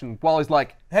Flash," and Wally's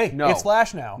like, Hey, no, it's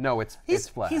Flash now. No, it's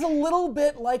Flash." He's a little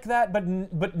bit like that,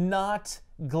 but not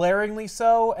glaringly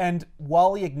so. And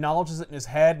Wally acknowledges it in his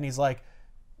head, and he's like,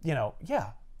 you know,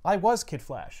 yeah, I was Kid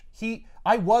Flash.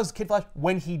 I was Kid Flash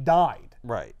when he died.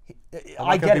 Right. I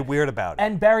not get gonna be it. weird about it.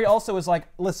 And Barry also is like,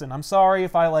 listen, I'm sorry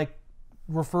if I like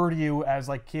refer to you as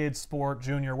like kid, sport,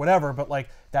 junior, whatever, but like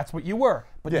that's what you were.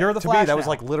 But Yeah, you're the to Flash me, that was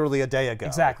now. like literally a day ago.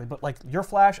 Exactly. But like you're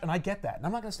Flash, and I get that, and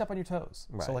I'm not gonna step on your toes.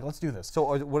 So like let's do this. So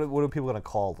what are people going to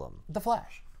call them? The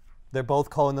Flash. They're both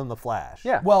calling them the Flash.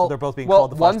 Yeah. Well, they're both being well,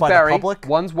 called the Flash one's by Barry, the public.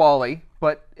 one's Wally.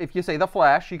 But if you say the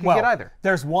Flash, you can get either.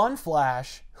 There's one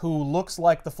Flash who looks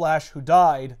like the Flash who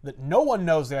died that no one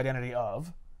knows the identity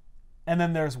of, and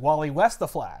then there's Wally West the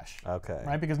Flash. Okay.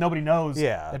 Right? Because nobody knows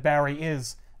Yeah. that Barry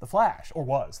is the Flash, or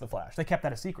was the Flash. They kept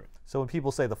that a secret. So when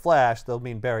people say the Flash, they'll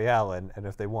mean Barry Allen, and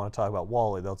if they want to talk about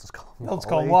Wally, they'll just call him Let's Wally.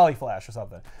 call him Wally Flash or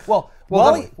something. Well,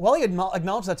 Wally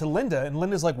acknowledged that to Linda, and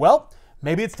Linda's like, well,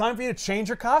 maybe it's time for you to change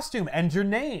your costume and your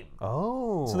name.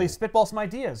 Oh. So they spitball some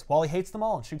ideas. Wally hates them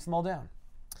all and shoots them all down.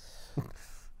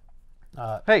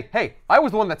 Hey, I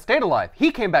was the one that stayed alive.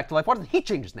 He came back to life. Why doesn't he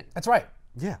change his name? That's right.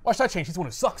 Yeah. Why should I change? He's the one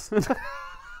who sucks.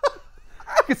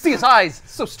 I can see his eyes.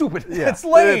 So stupid. Yeah. It's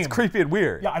lame. It's creepy and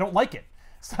weird. Yeah, I don't like it.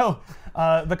 So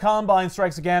the Combine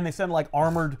strikes again. They send like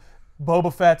armored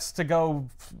Boba Fett's to go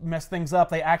mess things up.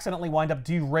 They accidentally wind up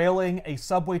derailing a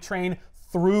subway train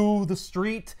through the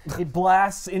street. It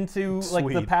blasts into like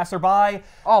the Sweet. passerby.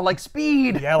 Oh, like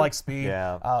Speed. Yeah, like Speed.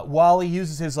 Yeah. Wally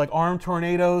uses his like armed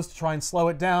tornadoes to try and slow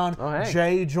it down. Oh, hey.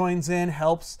 Jay joins in,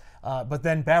 helps. But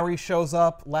then Barry shows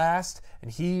up last, and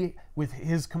he,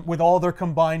 with all their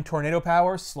combined tornado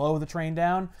powers, slow the train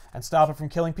down and stop it from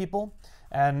killing people.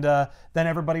 And then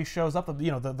everybody shows up,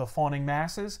 the fawning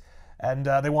masses, and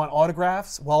they want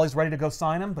autographs. Wally's ready to go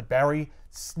sign them, but Barry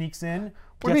sneaks in.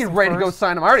 What do you mean ready to go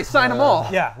sign them? I already signed them all.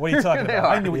 Yeah, what are you talking They about?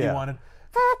 I are. knew what you Yeah. wanted.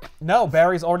 No,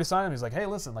 Barry's already signed him. He's like, hey,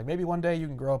 listen, like maybe one day you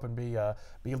can grow up and be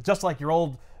just like your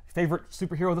old favorite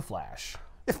superhero, the Flash.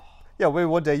 Yeah, maybe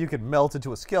one day you could melt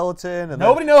into a skeleton and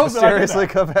Nobody then knows that I did mysteriously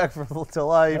that. come back to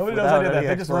life. Nobody knows without I did that. any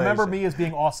They just remember explanation. me as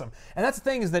being awesome. And that's the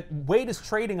thing, is that Wade is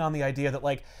trading on the idea that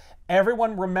like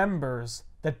everyone remembers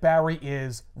that Barry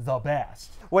is the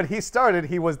best. When he started,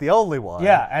 he was the only one.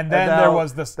 Yeah, and then there now,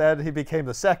 was this- Then he became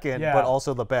the second, Yeah. but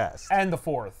also the best. And the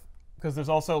fourth. Because there's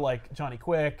also like Johnny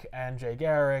Quick and Jay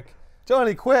Garrick.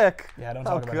 Johnny Quick. Yeah, don't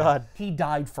Oh talk about God. him. He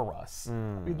died for us.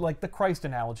 Like the Christ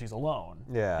analogies alone.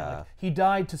 Yeah. And, like, he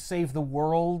died to save the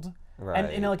world. And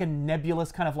in Right. like a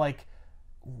nebulous kind of like,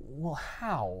 well,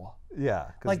 how? Yeah,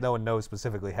 because Like- no one knows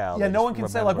specifically how. Yeah, They no just one can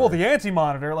say like, well, remember. the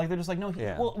Anti-Monitor. Like they're just like, no.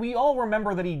 Yeah. Well, we all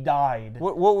remember that he died.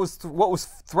 What was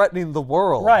threatening the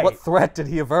world? Right. What threat did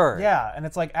he avert? Yeah, and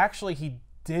it's like actually he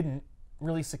didn't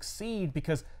really succeed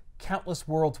because countless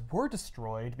worlds were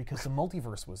destroyed because the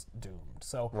multiverse was doomed.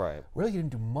 So Right. really he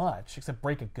didn't do much except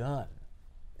break a gun.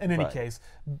 In any Right. case,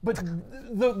 but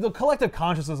the collective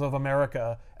consciousness of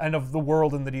America and of the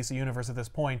world in the DC universe at this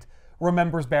point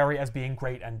remembers Barry as being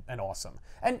great and awesome.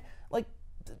 And like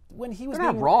when he was They're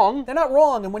not being- wrong. They're not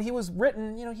wrong. And when he was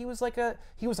written, he was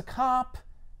a cop.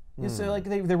 So like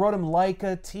they wrote him like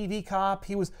a TV cop.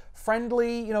 He was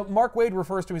friendly. Mark Waid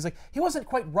refers to him. He's like he wasn't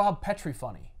quite Rob Petrie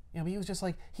funny. But he was just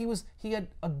like he had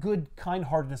a good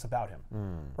kind-heartedness about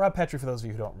him. Rob Petrie, for those of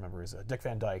you who don't remember, is Dick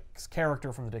Van Dyke's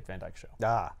character from the Dick Van Dyke Show.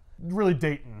 Ah. Really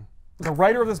dating the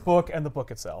writer of this book and the book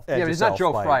itself. Yeah, but he's not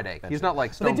Joe Friday. He's not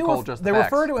like Stone Cold just They the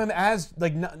facts. refer to him as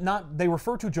like not. They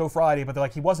refer to Joe Friday, but they're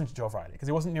like he wasn't Joe Friday because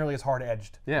he wasn't nearly as hard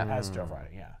edged Yeah. as Joe Friday.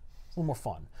 Yeah, it's a little more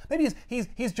fun. Maybe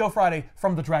he's Joe Friday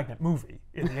from the Dragnet movie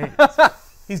in the 80s.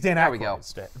 He's Dan There we go.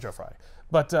 Aykroyd's Joe Friday.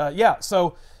 But yeah,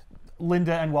 so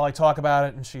Linda and Wally talk about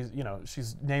it, and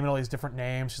she's naming all these different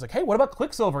names. She's like, hey, what about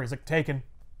Quicksilver? He's like, taken.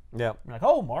 Yep. I'm like,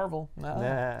 oh, Marvel. No.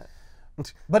 Nah.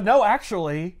 But no,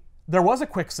 actually, there was a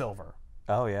Quicksilver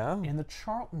Oh yeah. in the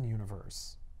Charlton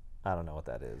universe. I don't know what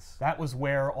that is. That was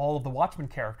where all of the Watchmen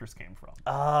characters came from.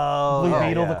 Oh. Blue yeah,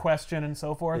 Beetle, yeah. the Question, and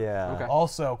so forth. Yeah. Okay.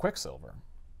 Also Quicksilver.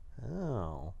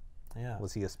 Oh. Yeah.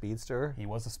 Was he a speedster? He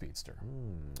was a speedster.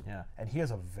 Yeah. And he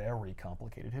has a very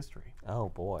complicated history. Oh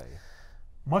boy.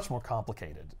 Much more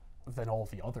complicated than all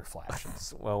the other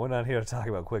Flashes. Well, we're not here to talk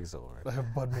about Quicksilver.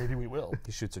 But maybe we will.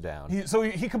 He shoots her down.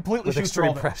 He completely With shoots through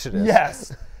all extreme the- prejudice.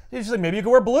 Yes. He's just like, maybe you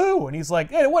could wear blue. And he's like,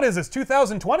 hey, what is this,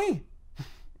 2020?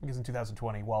 Because in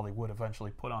 2020, Wally would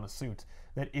eventually put on a suit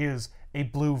that is a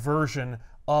blue version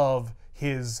of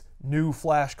his new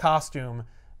Flash costume,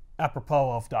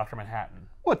 apropos of Dr. Manhattan.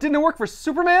 What, didn't it work for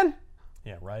Superman?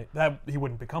 Yeah, right? That he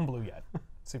wouldn't become blue yet.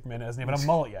 Superman hasn't even a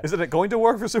mullet yet. Isn't it going to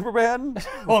work for Superman?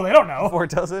 Well, they don't know. Or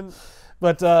it doesn't?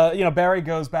 But, Barry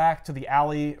goes back to the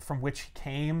alley from which he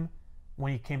came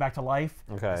when he came back to life.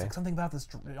 Okay. He's like, something about this,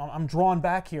 I'm drawn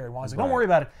back here. And Wally's like, don't Right. worry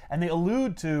about it. And they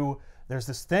allude to, there's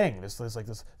this thing, this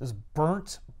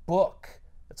burnt book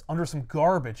that's under some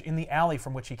garbage in the alley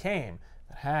from which he came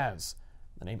that has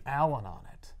the name Allen on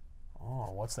it.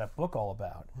 Oh, what's that book all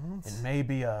about? It may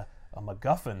be a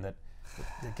MacGuffin that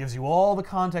gives you all the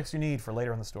context you need for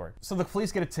later in the story. So the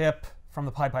police get a tip from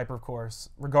the Pied Piper, of course,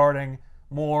 regarding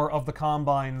more of the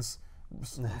Combine's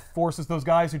forces. Those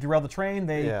guys who derailed the train,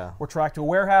 they Yeah. were tracked to a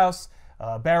warehouse.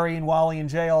 Barry and Wally and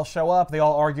Jay all show up. They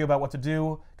all argue about what to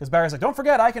do because Barry's like, "Don't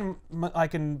forget, I can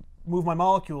move my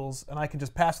molecules and I can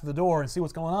just pass through the door and see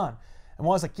what's going on." And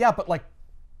Wally's like, "Yeah, but like,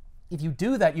 if you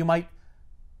do that, you might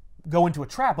go into a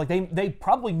trap. Like they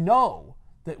probably know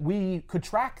that we could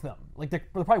track them. Like they're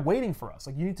probably waiting for us.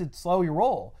 Like you need to slow your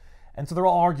roll. And so they're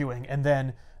all arguing, and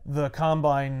then the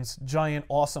Combine's giant,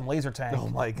 awesome laser tank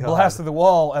blasts through the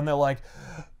wall, and they're like,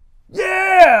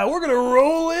 "Yeah, we're gonna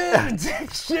roll in and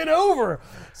take shit over."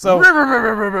 So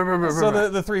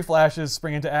the three Flashes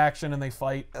spring into action, and they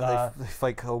fight. They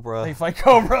fight Cobra. They fight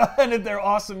Cobra and their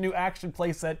awesome new action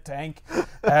playset tank.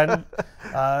 And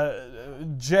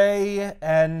Jay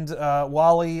and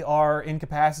Wally are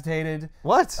incapacitated.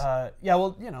 What? Yeah,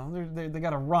 well, you know, they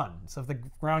got to run. So if the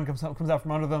ground comes out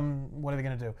from under them, what are they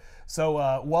going to do?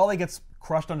 So Wally gets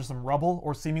crushed under some rubble,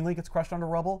 or seemingly gets crushed under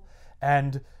rubble.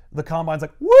 And the Combine's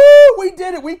like, "Woo, we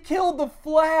did it. We killed the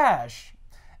Flash."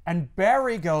 And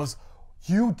Barry goes,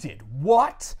 "You did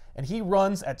what?" And he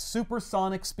runs at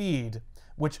supersonic speed,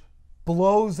 which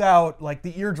blows out like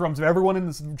the eardrums of everyone in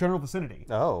this general vicinity.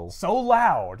 Oh. So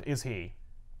loud is he.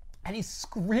 And he's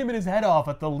screaming his head off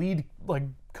at the lead like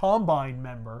Combine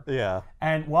member. Yeah.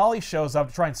 And Wally shows up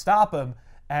to try and stop him,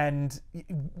 and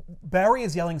Barry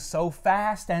is yelling so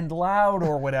fast and loud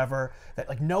or whatever that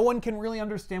like no one can really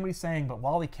understand what he's saying, but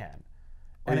Wally can.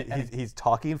 And he's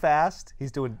talking fast.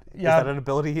 He's doing. Yeah. Is that an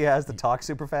ability he has to talk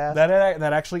super fast? That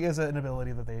actually is an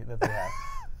ability that they have.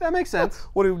 That makes sense.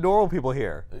 What do normal people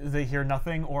hear? They hear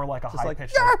nothing or like a high like,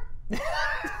 pitch.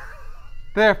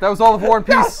 There, that was all of War and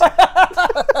Peace.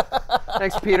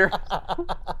 Thanks, Peter.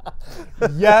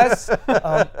 Yes.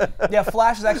 Yeah,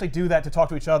 Flashes actually do that to talk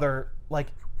to each other, like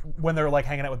when they're like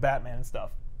hanging out with Batman and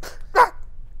stuff.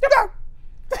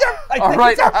 All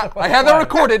right, I have that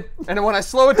recorded, and when I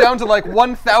slow it down to like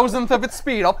 1,000th of its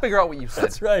speed, I'll figure out what you said.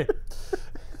 That's right.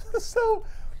 So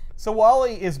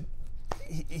Wally is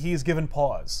he's given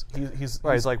pause. He's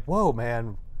like, "Whoa,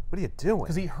 man, what are you doing?"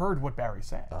 because he heard what Barry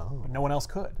said, but no one else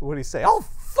could. What did he say? "I'll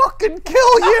fucking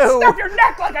kill you!" Snap your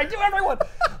neck like I do everyone.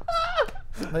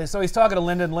 So he's talking to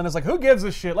Linda, and Linda's like, "Who gives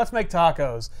a shit? Let's make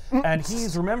tacos." And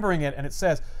he's remembering it, and it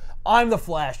says, "I'm the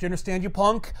Flash. You understand, you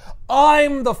punk?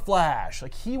 I'm the Flash."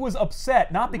 Like he was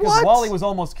upset, not because What? Wally was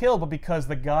almost killed, but because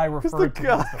the guy referred to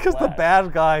him as the Because the Flash.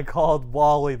 bad guy called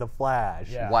Wally the Flash.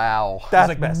 Yeah. Wow. That's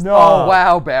like, messed no. up.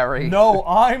 Wow, Barry. No,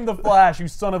 I'm the Flash, you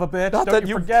son of a bitch. Not Don't that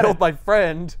you you forget killed it. my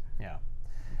friend. Yeah.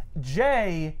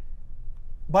 Jay,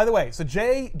 by the way, so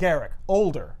Jay Garrick,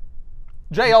 older.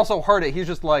 Jay also heard it. He's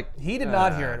just like, He did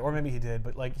not hear it, or maybe he did,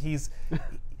 but like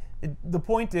the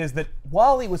point is that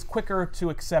Wally was quicker to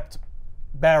accept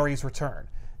Barry's return.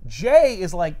 Jay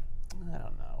is like, I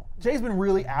don't know. Jay's been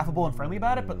really affable and friendly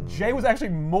about it, but Jay was actually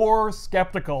more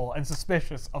skeptical and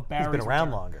suspicious of Barry's He's been around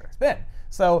return. longer. It's been.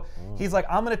 So he's like,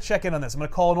 I'm going to check in on this. I'm going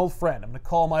to call an old friend. I'm going to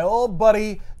call my old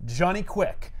buddy, Johnny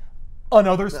Quick,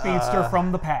 another speedster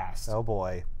from the past. Oh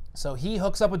boy. So he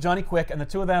hooks up with Johnny Quick, and the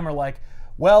two of them are like,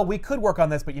 well, we could work on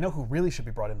this, but you know who really should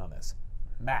be brought in on this?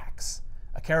 Max,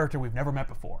 a character we've never met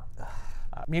before.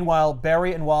 Meanwhile,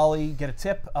 Barry and Wally get a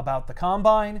tip about the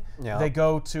Combine. Yeah. They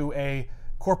go to a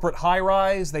corporate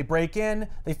high-rise. They break in.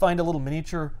 They find a little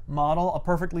miniature model, a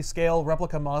perfectly scaled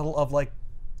replica model of, like,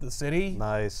 the city.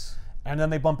 Nice. And then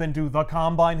they bump into the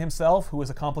Combine himself, who is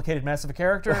a complicated mess of a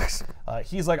character.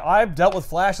 He's like, I've dealt with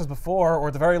Flashes before, or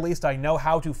at the very least, I know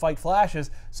how to fight Flashes.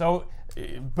 So,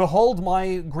 behold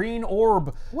my green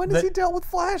orb. When has he dealt with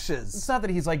Flashes? It's not that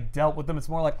he's like dealt with them. It's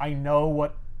more like I know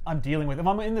what I'm dealing with. If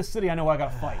I'm in this city, I know I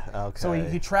gotta fight. Okay. So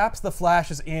he traps the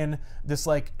Flashes in this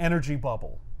like energy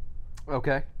bubble,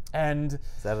 okay. and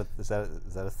Is that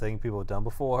a thing people have done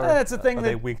before? It's a thing Are that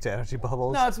they weak to energy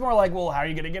bubbles? no, it's more like, well, how are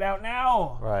you gonna get out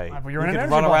now? Right. You're you in an can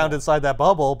energy run around bubble, inside that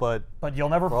bubble, but but you'll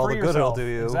never all free the good it'll yourself. do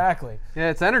you. Exactly.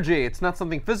 Yeah, it's energy. It's not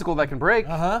something physical that can break.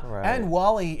 Right. And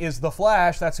Wally is the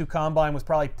Flash. That's who Combine was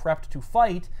probably prepped to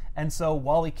fight. And so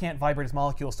Wally can't vibrate his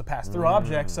molecules to pass through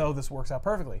objects, so this works out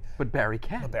perfectly. But Barry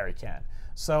can. But Barry can.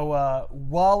 So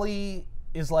Wally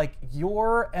is like,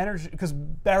 your energy, because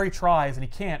Barry tries and he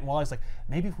can't. And Wally's like,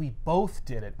 maybe if we both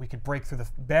did it, we could break through the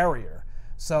barrier.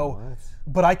 So,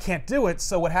 but I can't do it.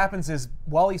 So what happens is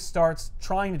Wally starts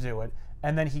trying to do it,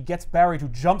 and then he gets Barry to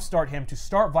jumpstart him to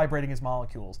start vibrating his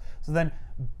molecules. So then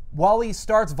Wally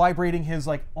starts vibrating his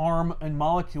like arm and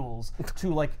molecules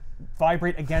to like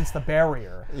vibrate against the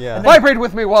barrier. Yeah. And then- Vibrate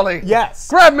with me, Wally. Yes.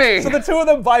 Grab me. So the two of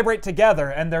them vibrate together,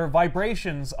 and their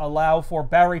vibrations allow for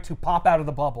Barry to pop out of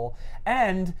the bubble,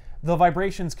 and the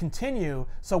vibrations continue,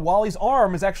 so Wally's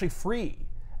arm is actually free.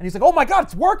 And he's like, oh my god,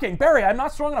 it's working! Barry, I'm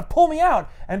not strong enough, pull me out!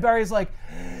 And Barry's like,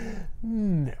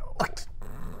 no.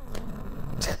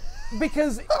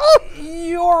 Because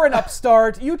you're an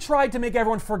upstart. You tried to make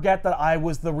everyone forget that I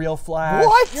was the real Flash.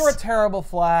 What? You're a terrible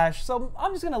Flash, so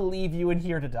I'm just gonna leave you in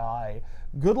here to die.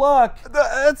 Good luck.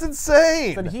 that's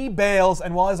insane. And he bails,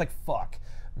 and Wally's like, fuck.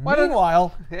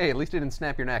 Meanwhile, Hey, at least it didn't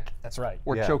snap your neck that's right.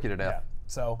 or Yeah. choke you to Yeah. death.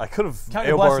 So I could have Count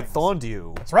your Eobard blessings. thorned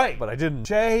you. that's right. But I didn't.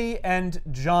 Jay and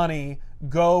Johnny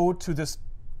go to this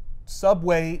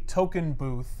subway token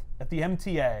booth at the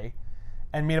MTA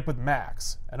and meet up with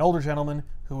Max, an older gentleman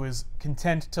who is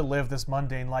content to live this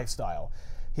mundane lifestyle.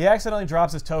 He accidentally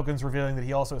drops his tokens, revealing that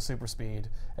he also has super speed.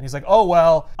 And he's like, oh,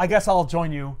 well, I guess I'll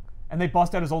join you. And they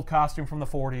bust out his old costume from the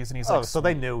 40s, and he's Oh, like, so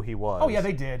they knew he was. oh, yeah,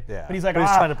 they did. Yeah. But he's like, But he's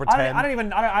trying to pretend. I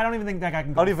don't even think that guy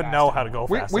can go I don't even fast know how to anymore."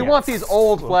 go We, fast. we want these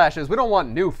old flashes. We don't want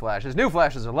new flashes. New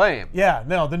flashes are lame. Yeah,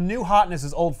 no, the new hotness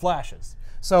is old flashes.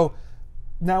 So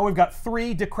now we've got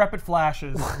 3 decrepit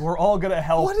flashes who are all going to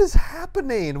help. What is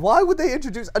happening? Why would they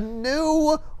introduce a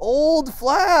new old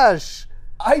Flash?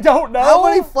 I don't know. How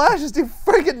many Flashes do you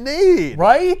friggin' need?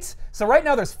 Right? So right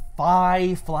now there's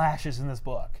 5 flashes in this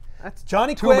book. That's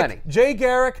Johnny too Quick, many. Jay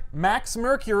Garrick, Max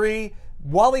Mercury,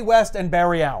 Wally West, and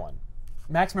Barry Allen.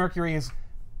 Max Mercury is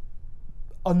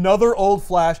another old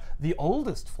Flash, the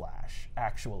oldest Flash,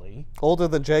 actually. Older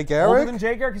than Jay Garrick? Older than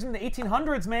Jay Garrick. He's in the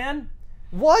 1800s, man.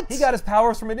 What? He got his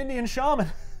powers from an Indian shaman.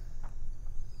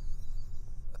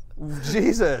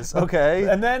 Jesus. Okay.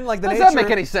 And then, like, the Does nature... that make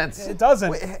any sense? It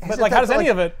doesn't. Has But, it like, how that, does any like,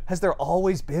 of it... Has there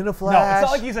always been a Flash?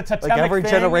 not like he's a totemic Like every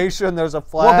thing. generation, there's a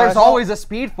Flash. Well, there's always a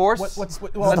Speed Force. Well,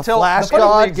 the until Flash the funny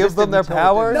God thing gives them their existed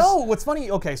until it powers? didn't. No, what's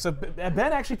funny, okay, so Ben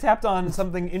actually tapped on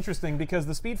something interesting because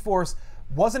the Speed Force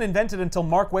wasn't invented until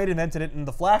Mark Waid invented it in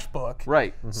the Flash book.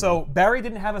 Right. So Barry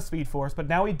didn't have a Speed Force, but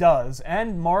now he does,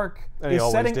 and Mark And he is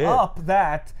always setting did. up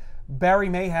that Barry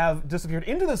may have disappeared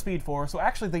into the Speed Force. So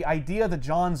actually the idea that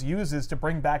Johns uses to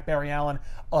bring back Barry Allen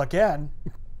again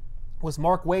was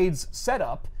Mark Waid's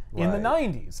setup in the Right.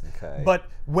 90s. Okay. But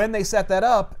when they set that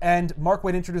up, and Mark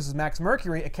Waid introduces Max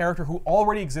Mercury, a character who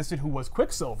already existed who was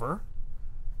Quicksilver,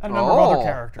 and a number of other Oh.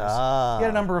 characters. Ah. He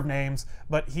had a number of names,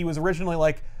 but he was originally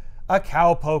like a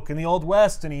cowpoke in the Old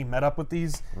West, and he met up with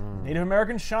these Native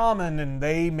American shaman, and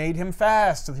they made him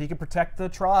fast so that he could protect the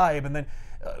tribe. And then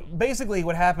basically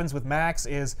what happens with Max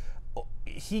is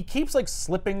he keeps like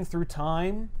slipping through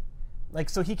time. Like,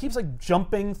 so he keeps like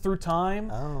jumping through time.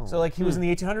 Oh. So like he was in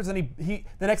the 1800s, and he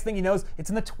the next thing he knows, it's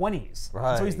in the 20s.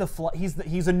 So he's Right.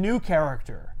 he's a new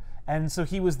character. And so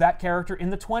he was that character in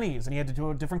the 20s, and he had to do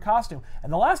a different costume.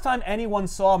 And the last time anyone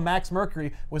saw Max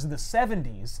Mercury was in the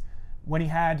 70s when he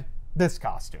had this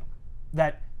costume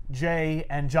that Jay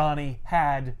and Johnny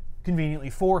had conveniently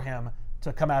for him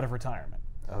to come out of retirement.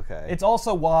 Okay. It's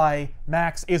also why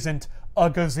Max isn't a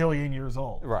gazillion years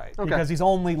old. Right. Okay. Because he's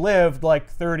only lived like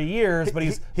 30 years, but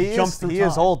he's he jumped is- through he time.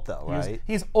 is old, though, He's- right?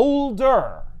 He's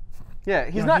older. Yeah,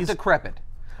 he's know, not he's- decrepit.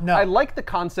 No. I like the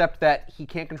concept that he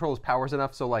can't control his powers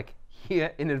enough, so like he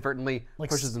inadvertently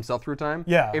pushes himself through time.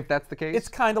 Yeah. If that's the case. It's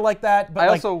kind of like that, but I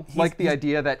like, also he's- like the he's-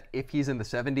 idea that if he's in the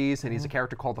 70s and he's a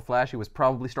character called the Flash, he was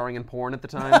probably starring in porn at the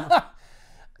time.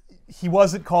 he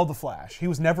wasn't called the Flash. He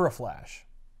was never a Flash.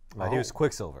 He was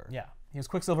Quicksilver. Yeah, he was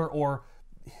Quicksilver or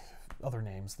other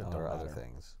names that Or don't other matter.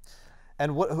 things.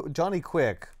 And Johnny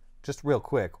Quick, just real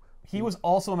quick, He was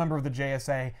also a member of the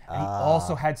JSA, and he Ah.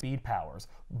 also had speed powers.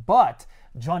 But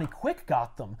Johnny Quick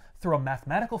got them through a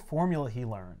mathematical formula he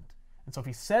learned. And so if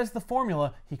he says the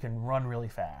formula, he can run really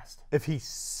fast. if he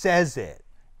says it.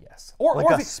 Yes. Or, Like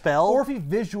or a if he, spell? Or if he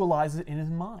visualizes it in his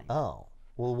mind. Oh.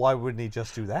 Well, why wouldn't he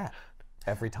just do that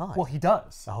every time? Well, he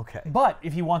does. Okay. But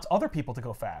if he wants other people to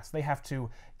go fast, they have to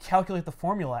calculate the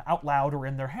formula out loud or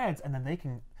in their heads, and then they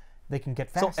can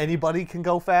get so faster. anybody can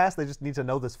go fast? They just need to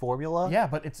know this formula? Yeah,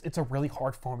 but it's a really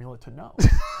hard formula to know.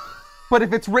 but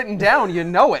if it's written down, you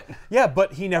know it. Yeah,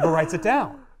 but he never writes it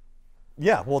down.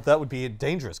 Yeah, well, that would be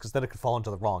dangerous because then it could fall into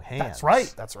the wrong hands. That's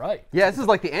right. That's right. Yeah, this is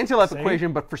like the anti-life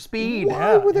equation, but for speed.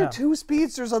 Why were there yeah. 2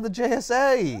 speedsters on the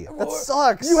JSA? That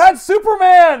sucks. You had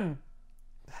Superman.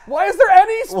 Why is there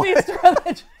any speedster on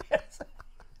the JSA?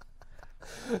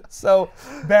 So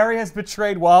Barry has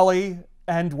betrayed Wally,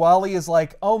 and Wally is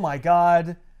like, "Oh my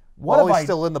God, what Well, have he's I?"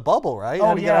 still in the bubble, right? Oh,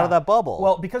 How do you get out of that bubble?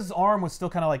 Well, because his arm was still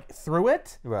kind of like through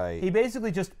it. Right. He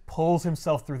basically just pulls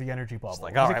himself through the energy bubble.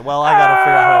 like, He's all right, well, I gotta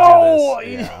figure out how to do "Ow!" this.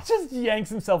 He Yeah. just yanks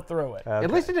himself through it.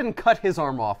 At least it didn't cut his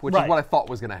arm off, which Right. is what I thought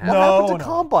was going to happen. What No, happened to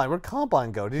no. Combine? Where'd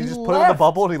Combine go? Did he He just put it in the left.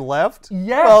 bubble and he left?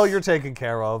 Yes. Well, you're taken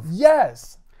care of.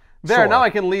 Yes. There, Sure. now I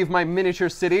can leave my miniature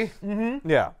city.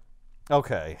 Yeah.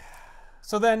 Okay.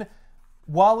 So then,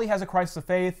 Wally has a crisis of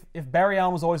faith. If Barry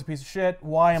Allen was always a piece of shit,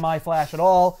 why am I Flash at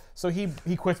all? So he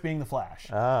quits being the Flash.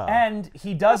 Ah. And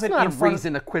he does It's it not in a front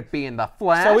reason to quit being the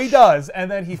Flash. So he does,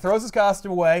 and then he throws his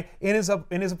costume away in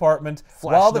his apartment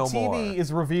while the no TV more.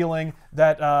 is revealing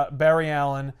that Barry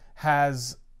Allen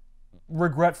has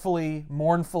regretfully,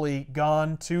 mournfully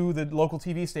gone to the local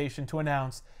TV station to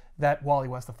announce that Wally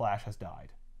West the Flash has died.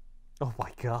 Oh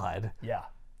my god. Yeah.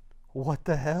 What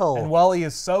the hell? And Wally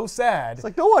is so sad, It's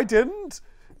like, no, I didn't.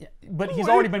 but he's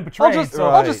already been betrayed. So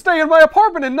I'll just stay in my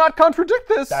apartment and not contradict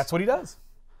this. that's what he does.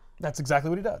 That's exactly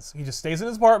what he does. He just stays in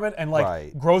his apartment and like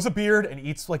Right. grows a beard and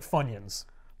eats like Funyuns.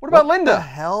 What about What the Linda?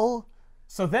 hell?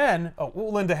 So then,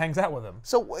 Linda hangs out with him.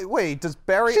 So wait, does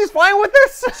Barry? She's fine with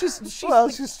this.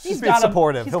 She's she's being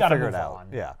supportive. He'll figure it out. On.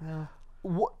 Yeah.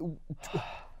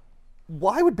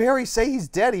 Why would Barry say he's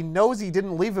dead? He knows he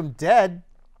didn't leave him dead.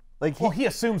 Like Well, he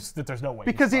assumes that there's no way.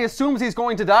 Because he assumes he's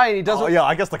going to die and he doesn't. oh yeah,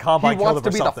 I guess the combine he killed wants him to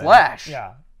or be something. the Flash.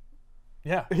 Yeah.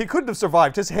 Yeah. He couldn't have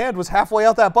survived. His hand was halfway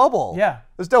out that bubble. Yeah.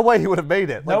 There's no way he would have made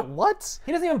it. Like Nope. what?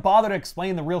 He doesn't even bother to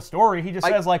explain the real story. He just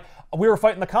says like, we were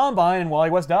fighting the Combine and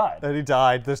Wally West died. And he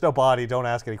died. There's no body. Don't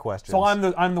ask any questions. So I'm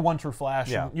the one true Flash,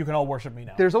 Yeah. and you can all worship me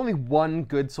now. There's only one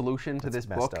good solution to this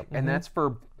messed book, up. and that's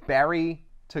for Barry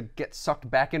to get sucked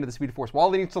back into the Speed Force.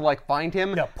 Wally needs to like find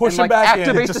him, Yeah, push and, him like, back in.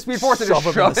 activate Just the Speed Force and shove just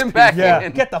him in shove the him speed- back Yeah,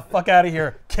 in. get the fuck out of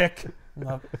here. Kick.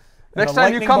 Next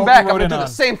time you come back, I'm gonna do the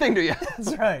same thing to you.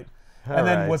 That's right. And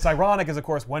then right. what's ironic is, of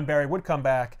course, when Barry would come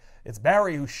back, it's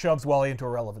Barry who shoves Wally into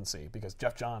irrelevancy because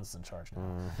Jeff Johns is in charge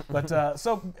now. But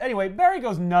so anyway, Barry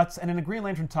goes nuts, and in a Green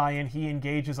Lantern tie-in, he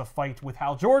engages a fight with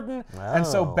Hal Jordan, and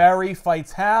so Oh. Barry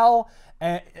fights Hal,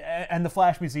 and the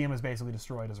Flash Museum is basically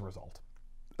destroyed as a result.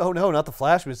 Oh no, not the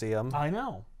Flash Museum. I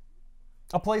know.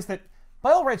 A place that,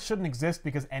 by all rights, shouldn't exist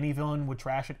because any villain would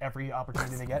trash it every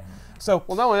opportunity they get. So,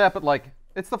 Well, not only that, but like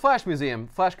it's the Flash Museum.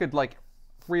 Flash could like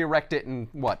re-erect it in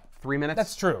what, 3 minutes?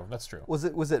 that's true. That's true. Was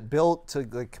it built to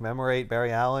like commemorate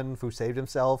Barry Allen, who saved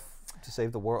himself to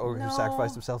save the world, or who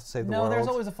sacrificed himself to save the No, world? there's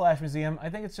always a Flash Museum. I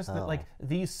think it's just that like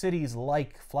these cities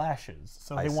like Flashes,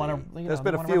 so I they want see. to. There's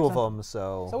been a few of them,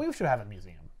 so So we should have a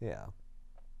museum. yeah.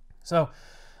 So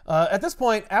at this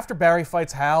point, after Barry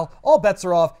fights Hal, all bets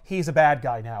are off. He's a bad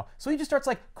guy now. So he just starts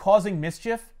like causing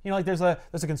mischief. You know, like there's a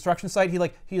construction site.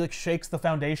 He shakes the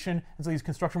foundation, and so these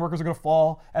construction workers are gonna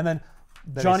fall. And then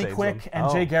Johnny saves Quick them.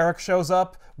 and Jay Garrick shows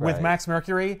up with Right. Max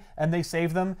Mercury, and they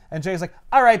save them. And Jay's like,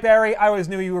 "All right, Barry, I always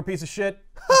knew you were a piece of shit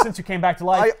since you came back to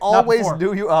life. I Not always before."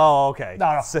 knew you. Oh, okay.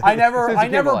 No, So- I never Since you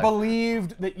came to life.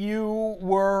 believed that you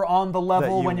were on the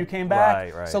level you- when you came back.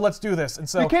 right, right. So let's do this. And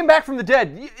so he came back from the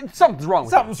dead. Something's wrong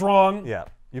with him. something's wrong. Yeah,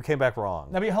 you came back wrong.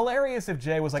 That'd be hilarious if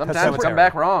Jay was like, Sometimes we cemetery. come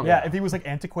back wrong. yeah, if he was like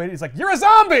antiquated, he's like, "You're a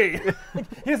zombie." Like,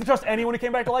 he doesn't trust anyone who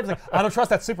came back to life. He's like, "I don't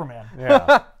trust that Superman.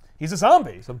 Yeah. He's a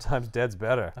zombie." Sometimes dead's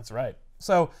better. That's right.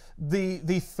 So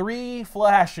the three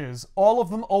Flashes, all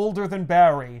of them older than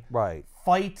Barry, Right.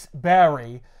 fight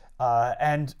Barry,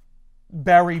 and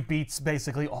Barry beats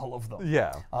basically all of them.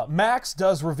 Yeah. Max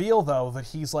does reveal though that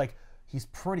he's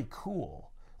pretty cool.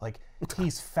 Like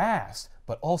he's fast,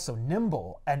 but also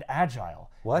nimble and agile.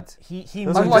 What? He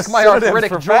Those are Unlike just my synonyms arthritic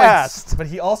for joints. fast. but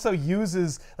he also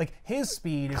uses like his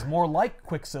speed is more like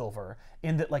Quicksilver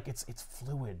in that like it's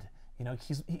fluid. You know,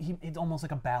 it's almost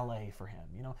like a ballet for him.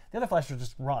 You know, the other Flashes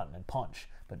just run and punch,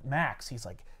 but Max, he's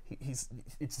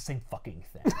it's the same fucking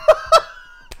thing.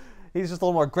 He's just a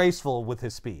little more graceful with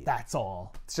his speed. That's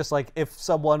all. It's just like if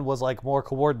someone was like more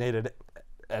coordinated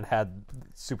and had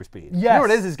super speed. Yes. You know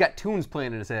what it is? He's got tunes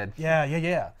playing in his head.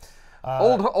 Yeah.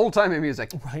 Old timey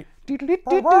music. Right.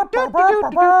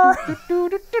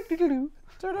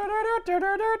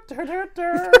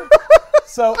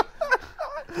 So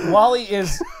Wally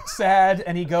is sad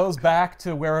and he goes back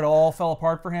to where it all fell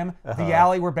apart for him, the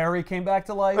alley where Barry came back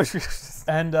to life.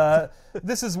 And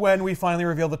this is when we finally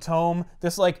reveal the tome.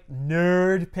 This like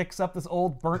nerd picks up this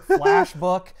old burnt Flash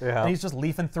book, Yeah. and he's just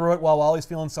leafing through it while Wally's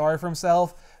feeling sorry for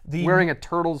himself. Wearing a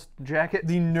turtle's jacket.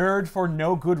 The nerd, for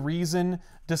no good reason,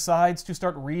 decides to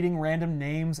start reading random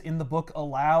names in the book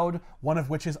aloud, one of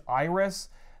which is Iris.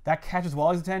 That catches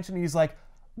Wally's attention, and he's like,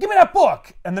 "Give me that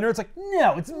book!" And the nerd's like,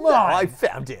 "No, it's mine." I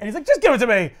found it. And he's like, "Just give it to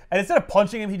me!" And instead of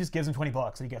punching him, he just gives him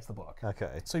 $20 and he gets the book.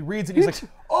 Okay. So he reads it and he's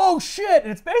like, "Oh shit!"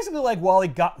 And it's basically like Wally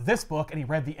got this book and he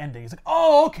read the ending. He's like,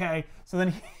 "Oh, okay." So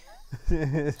then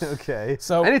Okay.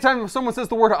 so Anytime someone says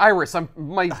the word Iris,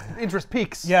 my interest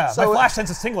peaks. yeah, So- my Flash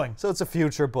sense is tingling. So it's a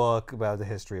future book about the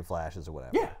history of Flashes or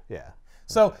whatever. Yeah. Yeah.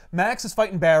 So Max is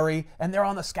fighting Barry, and they're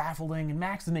on the scaffolding, and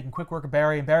Max is making quick work of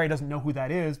Barry, and Barry doesn't know who that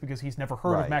is because he's never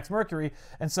heard of Right. Max Mercury,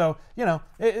 and so you know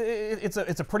it's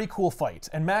a pretty cool fight.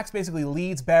 And Max basically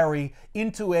leads Barry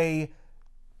into a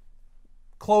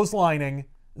clotheslining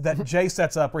that Jay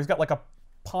sets up, where he's got like a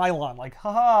pylon, like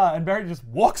haha, and Barry just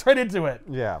walks right into it.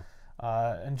 Yeah.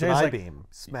 And An Jay's like, I-beam.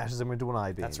 Smashes him into an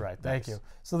I-beam. "That's right, thank you."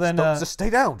 So then, Just stay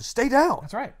down. Just stay down.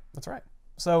 That's right. That's right.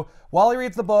 So Wally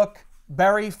reads the book.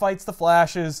 Barry fights the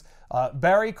Flashes.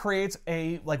 Barry creates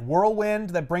a like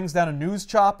whirlwind that brings down a news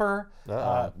chopper.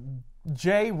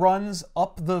 Jay runs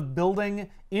up the building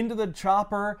into the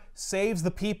chopper, saves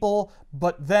the people,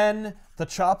 but then the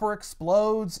chopper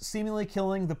explodes, seemingly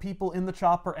killing the people in the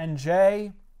chopper and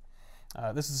Jay.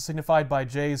 This is signified by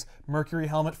Jay's Mercury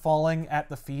helmet falling at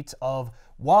the feet of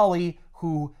Wally,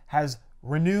 who has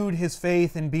renewed his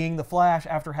faith in being the Flash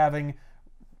after having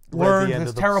learned end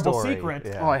his of the terrible story, secret.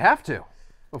 yeah. Oh, I have to.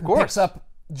 Of course. Picks up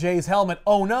Jay's helmet.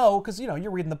 Oh no, because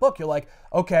you're reading the book. You're like,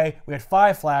 okay, we had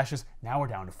 5 flashes. Now we're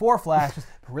down to 4 flashes,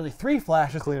 but really 3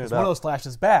 flashes. Clean it because one of up. those flashes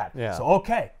is bad. Yeah. So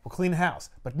okay, we'll clean the house.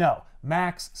 But no,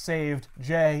 Max saved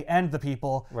Jay and the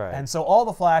people, Right. and so all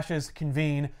the flashes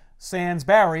convene. Sans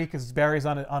Barry, because Barry's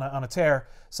on a tear.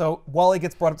 So Wally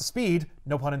gets brought up to speed,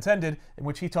 no pun intended, in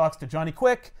which he talks to Johnny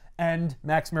Quick and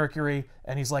Max Mercury,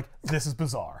 and he's like, "This is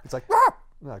bizarre." It's like, "Ah!"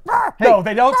 Like, "Ah!" No,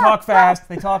 they don't talk fast.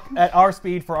 They talk at our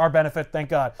speed for our benefit. Thank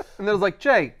God. And then it was like,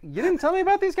 Jay, you didn't tell me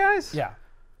about these guys? Yeah.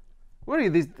 What are you,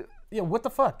 these? Yeah. What the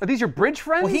fuck? Are these your bridge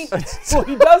friends? Well,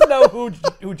 he does know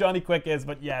who Johnny Quick is,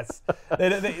 but yes,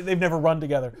 they've never run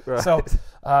together. So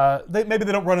maybe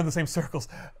they don't run in the same circles.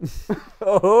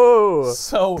 Oh,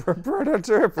 So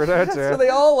predator. so they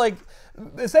all like,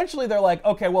 essentially they're like,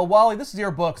 okay, well, Wally, this is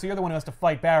your book, so you're the one who has to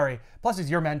fight Barry. Plus, he's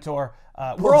your mentor.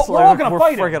 We're all gonna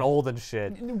fight We're friggin' him. old and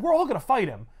shit. We're all gonna fight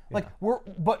him. Like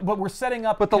but we're setting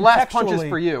up. But the last punch is contextually-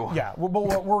 for you. Yeah,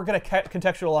 we're gonna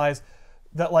contextualize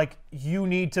that, like, you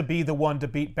need to be the one to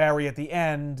beat Barry at the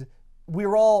end.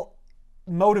 We're all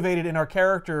motivated in our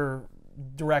character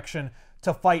direction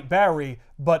to fight Barry,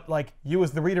 but like you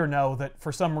as the reader know that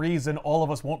for some reason all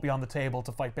of us won't be on the table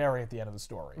to fight Barry at the end of the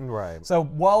story. Right. So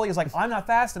Wally is like, I'm not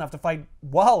fast enough to fight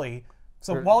Wally.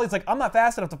 So Wally's like, I'm not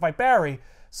fast enough to fight Barry.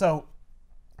 So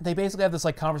they basically have this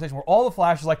like conversation where all the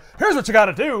Flash is like, here's what you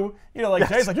gotta do. Like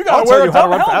Jay's like, you I'll gotta tell wear a you how to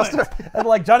dumb run helmet. faster. And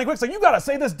like Johnny Quick's like, you gotta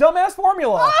say this dumbass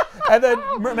formula. And then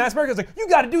Max Mercury's like, you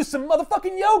gotta do some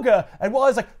motherfucking yoga. And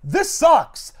Wally's like, this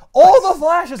sucks. All the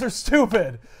Flashes are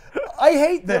stupid. I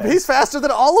hate this. He's faster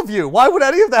than all of you. Why would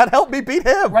any of that help me beat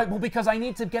him? Right, well, because I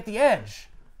need to get the edge.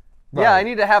 Yeah, I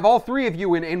need to have all 3 of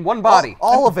you in one body.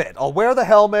 All of it. I'll wear the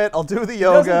helmet. I'll do the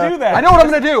yoga. Doesn't do that. I know what I'm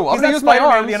going to do. I'm He's going to not use my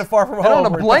Spider-Man at arms. the end of Far From and I'm Home,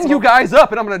 going where to it blend doesn't you look- guys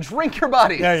up, and I'm going to drink your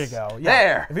bodies. There you go. Yeah.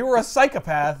 There. If he were a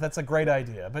psychopath, that's a great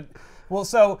idea. But, well,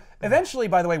 so eventually,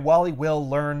 by the way, Wally will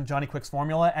learn Johnny Quick's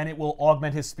formula, and it will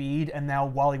augment his speed, and now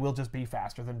Wally will just be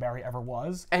faster than Barry ever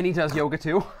was. And he does yoga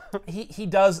too.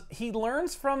 He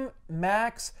learns from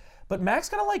Max, but Max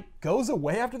kind of like goes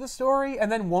away after the story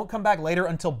and then won't come back later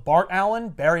until Bart Allen,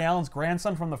 Barry Allen's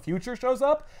grandson from the future, shows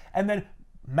up, and then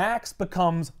Max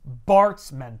becomes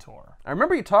Bart's mentor. I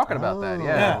remember you talking about that. Yeah.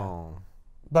 Yeah.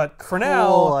 But for Cool,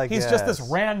 now, I he's just this guess.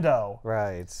 rando.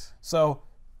 Right. So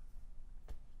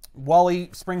Wally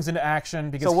springs into action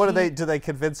because So what do they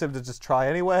convince him to just try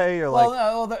anyway, or Well, like?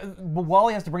 no, but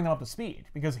Wally has to bring them up to speed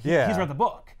because Yeah. he's read the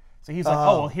book. So he's like,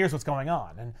 oh, well, here's what's going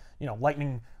on, and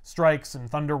lightning strikes and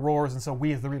thunder roars, and so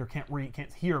we as the reader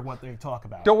can't hear what they talk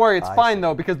about. Don't worry, it's fine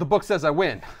though, because the book says I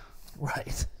win.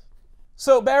 Right.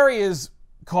 So Barry is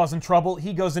causing trouble.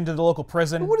 He goes into the local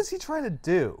prison. What is he trying to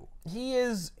do? He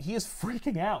is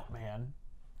freaking out, man.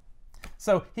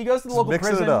 So he goes to the local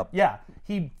mixing it prison. up. Yeah.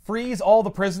 He frees all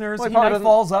the prisoners. Well, He probably night doesn't-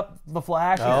 falls up the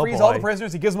Flash. He Oh, frees all the boy.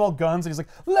 prisoners. He gives them all guns, and he's like,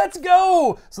 let's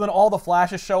go! So then all the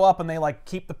Flashes show up, and they like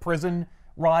keep the prison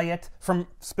riot from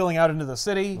spilling out into the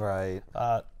city. Right.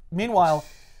 Meanwhile,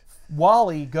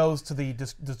 Wally goes to the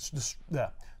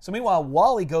meanwhile,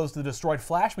 Wally goes to the destroyed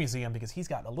Flash Museum because he's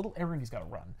got a little errand he's got to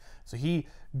run. So he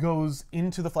goes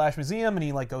into the Flash Museum and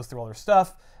he like goes through all their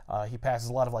stuff. He passes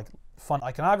a lot of like fun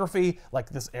iconography, like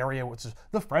this area which is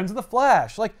the Friends of the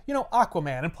Flash, like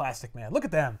Aquaman and Plastic Man. Look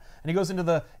at them. And he goes into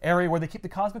the area where they keep the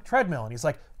cosmic treadmill, and he's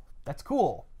like, "That's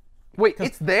cool." Wait,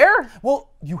 it's there?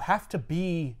 Well, you have to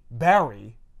be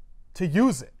Barry to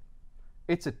use it.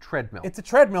 It's a treadmill. It's a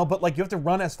treadmill, but like you have to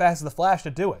run as fast as the Flash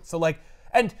to do it. So like,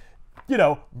 and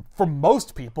for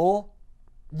most people,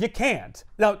 you can't.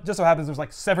 Now, it just so happens there's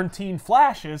like 17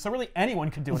 Flashes, so really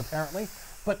anyone can do it apparently.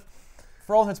 But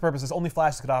for all intents and purposes, only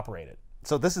Flashes could operate it.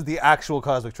 So this is the actual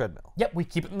cosmic treadmill. Yep, we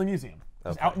keep it in the museum.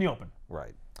 It's out in the open.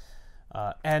 Right.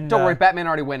 And Don't worry, Batman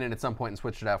already went in at some point and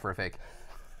switched it out for a fake.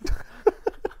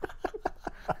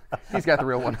 He's got the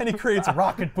real one. and he creates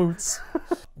rocket boots.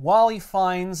 Wally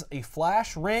finds a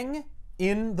Flash ring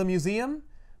in the museum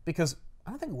because I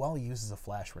don't think Wally uses a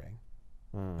Flash ring.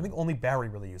 I think only Barry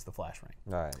really used the Flash ring.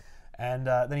 All right. And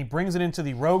then he brings it into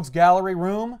the Rogues Gallery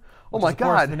room. Which my is, of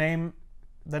course, God. the name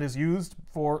that is used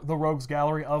for the Rogues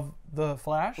Gallery of the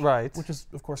Flash. Right. Which is,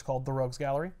 of course, called the Rogues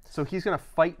Gallery. So he's going to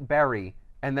fight Barry,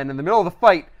 and then in the middle of the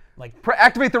fight, Like,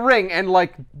 activate the ring and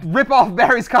like rip off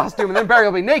Barry's costume, and then Barry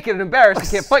will be naked and embarrassed and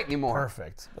can't fight anymore.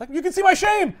 perfect. Like, you can see my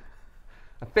shame!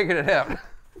 I figured it out.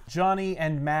 Johnny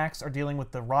and Max are dealing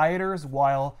with the rioters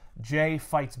while Jay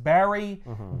fights Barry.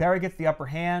 Barry gets the upper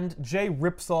hand. Jay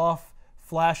rips off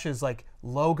Flash's like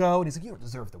logo, and he's like, "You don't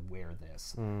deserve to wear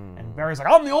this." And Barry's like,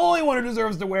 "I'm the only one who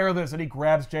deserves to wear this," and he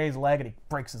grabs Jay's leg and he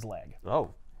breaks his leg. Oh.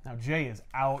 Now Jay is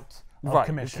out of Right. You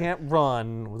commission. can't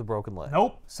run with a broken leg.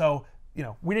 Nope. So,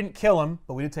 we didn't kill him,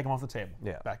 but we did take him off the table.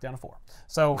 Yeah. Back down to 4.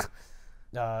 So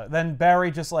then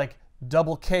Barry just like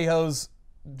double KOs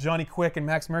Johnny Quick and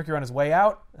Max Mercury on his way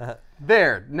out.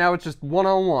 There. Now it's just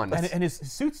one-on-one. And his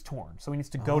suit's torn, so he needs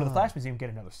to go to the Flash Museum and get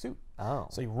another suit. Oh.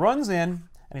 So he runs in,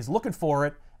 and he's looking for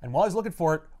it, and while he's looking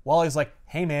for it, Wally's like,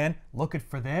 "Hey man, looking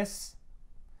for this?"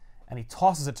 And he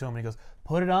tosses it to him, and he goes,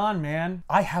 "Put it on, man.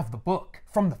 I have the book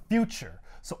from the future,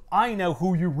 so I know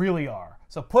who you really are.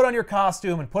 So put on your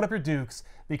costume and put up your dukes,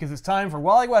 because it's time for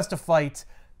Wally West to fight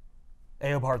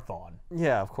Eobard Thawne."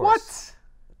 Yeah, of course. What?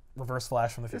 Reverse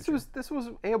Flash from the future. This was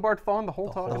Eobard Thawne the whole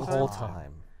time? The whole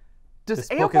time. Does This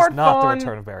book Eobard is not the Thawne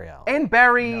return of Barry Allen. and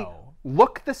Barry No.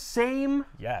 look the same?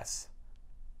 Yes.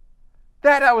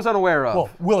 That I was unaware of. Well,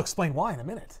 we'll explain why in a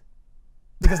minute.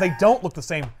 Because they don't look the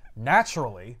same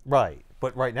naturally. Right.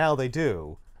 But right now they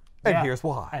do. And Yeah. here's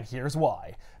why. And here's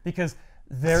why. Because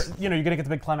you're going to get the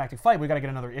big climactic fight. We got to get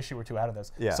another issue or two out of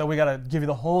this. Yeah. So we got to give you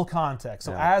the whole context.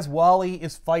 So Yeah. as Wally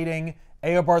is fighting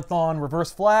Eobard Thawne,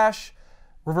 Reverse Flash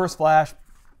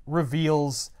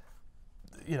reveals,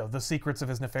 the secrets of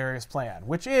his nefarious plan,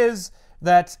 which is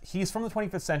that he's from the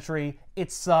 25th century.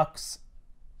 It sucks.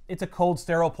 It's a cold,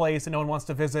 sterile place that no one wants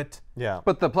to visit. Yeah.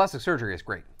 but the plastic surgery is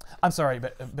great. I'm sorry,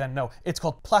 Ben. No, it's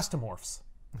called plastomorphs.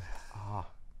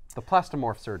 The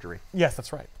plastomorph surgery. Yes,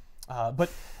 that's right. But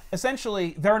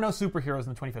essentially, there are no superheroes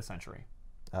in the 25th century.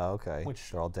 Oh, okay.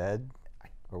 Which- They're all dead?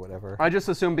 Or whatever. I just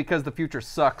assume because the future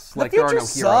sucks, The like there are future no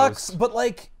sucks, heroes. but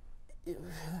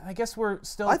I guess we're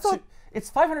still. I thought- it's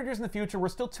 500 years in the future. We're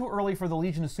still too early for the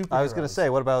Legion of Superheroes. I was going to say,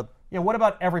 what about... Yeah. What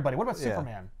about everybody? What about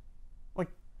Superman?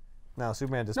 No,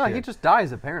 Superman No, disappeared. he just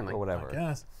dies apparently. Or whatever.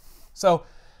 Yes. So,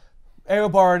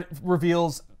 Eobard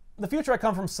reveals the future I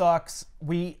come from sucks.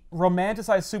 We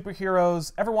romanticize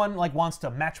superheroes. Everyone wants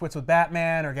to match wits with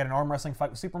Batman or get an arm wrestling fight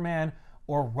with Superman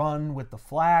or run with the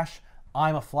Flash.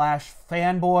 I'm a Flash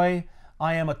fanboy.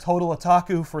 I am a total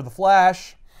otaku for the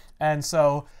Flash, and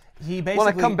so he basically.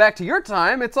 When I come back to your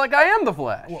time, it's like I am the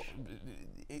Flash.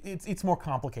 It's more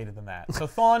complicated than that. So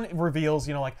Thawne reveals,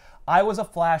 I was a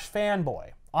Flash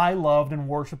fanboy. I loved and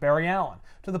worshipped Barry Allen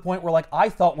to the point where I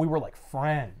thought we were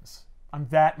friends. I'm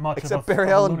that much Except of Barry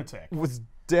a Allen lunatic. was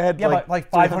dead Yeah, but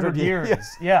 500 years.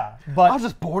 Yeah, but I was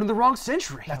just born in the wrong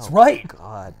century. that's right.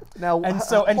 God. Now, And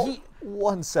so- and he-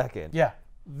 1 second. Yeah.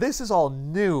 This is all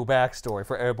new backstory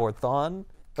for Eobard Thawne.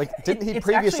 Didn't he It's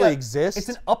previously actually exist? It's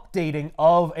an updating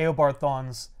of Eobard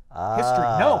Thawne's history.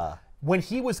 No, when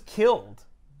he was killed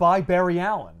by Barry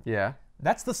Allen, Yeah.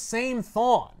 that's the same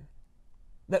Thawne.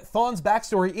 That Thawne's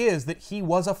backstory is that he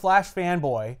was a Flash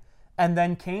fanboy and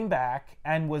then came back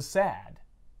and was sad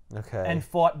Okay. and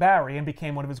fought Barry and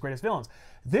became one of his greatest villains.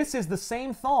 This is the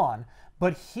same Thawne,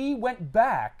 but he went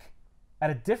back at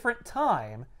a different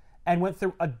time and went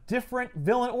through a different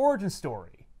villain origin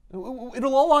story.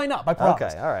 It'll all line up, I promise.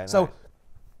 Okay, all right, So all right.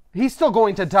 He's still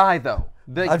going to die though.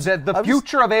 The I'm just-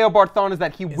 future of Eobard Thawne is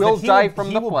that he will that he die will- from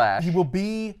he the will- Flash. He will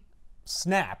be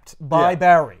snapped by Yeah.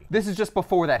 Barry. This is just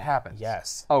before that happens.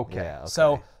 Yes. Okay. Yeah, okay.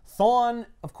 So Thawne,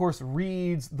 of course,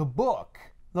 reads the book,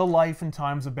 The Life and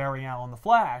Times of Barry Allen the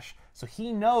Flash, so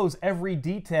he knows every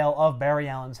detail of Barry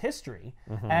Allen's history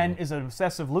and is an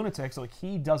obsessive lunatic, so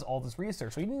he does all this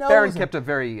research. So he knows Baron it. kept a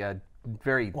very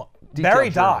very detailed Barry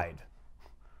journal. died.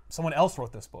 Someone else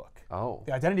wrote this book. Oh.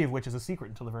 The identity of which is a secret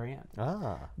until the very end.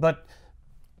 Ah. But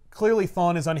clearly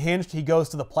Thawne is unhinged. He goes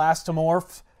to the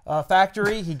plastomorph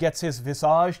factory. He gets his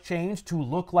visage changed to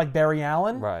look like Barry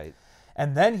Allen. Right.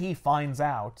 And then he finds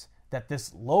out that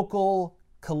this local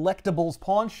collectibles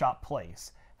pawn shop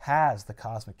place has the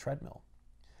cosmic treadmill.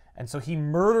 And so he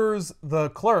murders the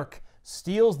clerk,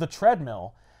 steals the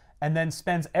treadmill, and then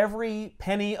spends every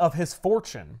penny of his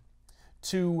fortune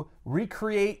to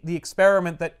recreate the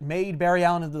experiment that made Barry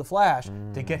Allen into the Flash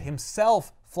to get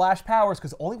himself Flash powers,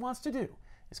 because all he wants to do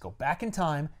is go back in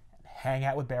time and hang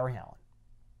out with Barry Allen.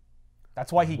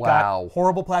 That's why he Wow. got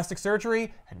horrible plastic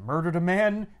surgery and murdered a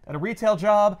man at a retail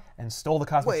job and stole the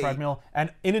cosmic Wait. treadmill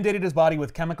and inundated his body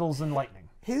with chemicals and lightning.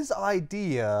 His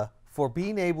idea for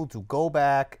being able to go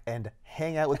back and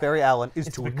hang out with Barry Allen is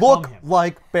to become look him.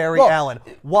 like Barry Well, Allen.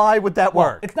 Why would that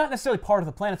work? It's not necessarily part of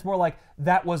the plan. It's more like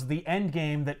that was the end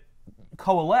game that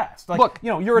coalesced. Like, Look,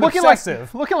 you're an looking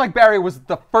obsessive. looking like Barry was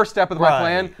the first step of my Right.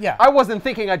 plan. Yeah. I wasn't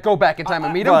thinking I'd go back in time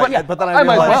and meet him, right, but but then I I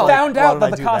might as realized, well. When I found why out don't that I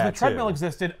the do cosmic that, treadmill too?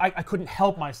 existed, I couldn't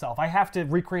help myself. I have to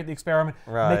recreate the experiment,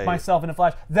 Right. make myself into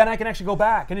Flash. Then I can actually go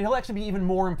back, and he'll actually be even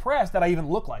more impressed that I even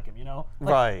look like him.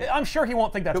 Like, Right. I'm sure he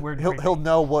won't think that's weird. and creepy. He'll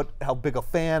know how big a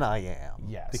fan I am.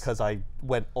 Yes. Because I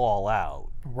went all out.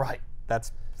 Right.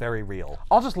 That's very real.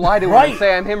 I'll just lie to him Right. and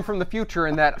say I'm him from the future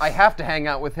and that I have to hang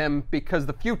out with him because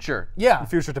the future. Yeah. The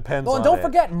future depends Well, on and don't it.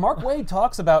 forget, Mark Waid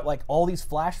talks about like all these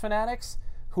Flash fanatics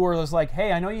who are just like,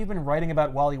 hey, I know you've been writing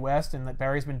about Wally West and that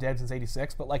Barry's been dead since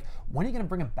 '86, but like, when are you gonna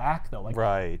bring him back though? Like,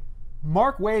 Right.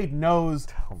 Mark Waid knows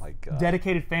Oh my god.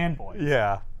 dedicated fanboys.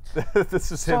 Yeah.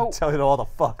 This is him So- telling it all the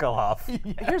fuck off.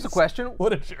 Here's a question.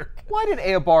 What a jerk. Why did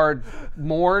Eobard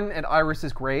mourn at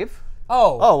Iris's grave?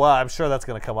 Oh, Oh, well, I'm sure that's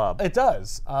going to come up. it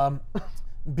does.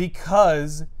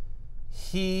 Because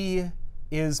he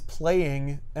is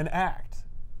playing an act.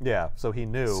 Yeah, so he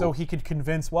knew. So he could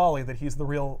convince Wally that he's the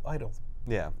real idol,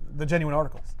 yeah. the genuine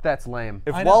articles. That's lame.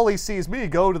 If I know. Wally sees me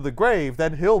go to the grave,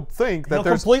 then he'll think that He'll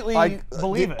there's completely like,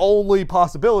 believe the it. only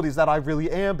possibility is that I really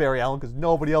am Barry Allen because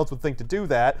nobody else would think to do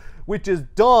that, which is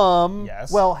dumb.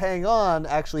 Yes. Well, hang on.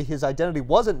 Actually, his identity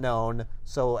wasn't known,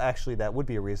 so actually that would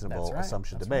be a reasonable That's right.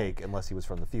 assumption to make unless he was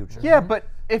from the future. Yeah, but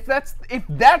if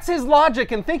that's his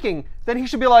logic and thinking, then he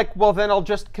should be like, well, then I'll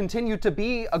just continue to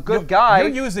be a good guy. You're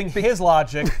using his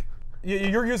logic.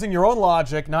 You're using your own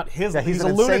logic, not his. Yeah, he's a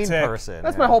an lunatic. insane person.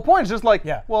 That's yeah. my whole point. It's just like,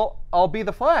 Yeah. well, I'll be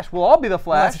the Flash. Well, I'll be the Well,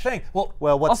 Flash. that's the thing. Well,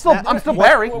 Well, I'm still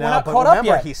Barry. we're No, not but caught up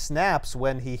remember, yet. he snaps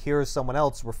when he hears someone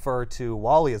else refer to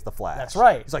Wally as the Flash. That's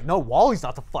right. He's like, no, Wally's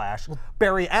not the Flash.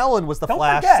 Barry Allen was the don't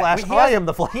Flash forget, slash he I hasn't- am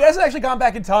the Flash. He hasn't actually gone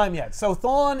back in time yet. So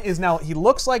Thawne is now. He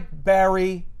looks like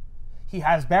Barry. He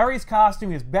has Barry's costume.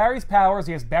 He has Barry's powers.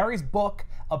 He has Barry's book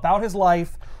about his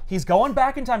life. He's going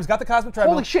back in time. He's got the cosmic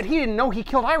treadmill. Holy shit, he didn't know he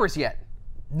killed Iris yet.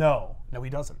 No, he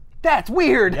doesn't. That's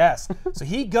weird. Yes. So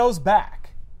he goes back,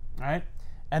 right?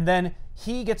 And then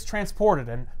he gets transported.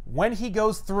 And when he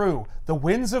goes through, the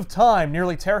winds of time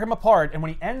nearly tear him apart. And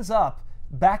when he ends up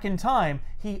back in time,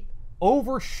 he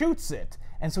overshoots it.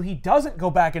 And so he doesn't go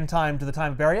back in time to the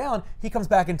time of Barry Allen. He comes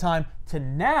back in time to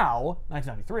now,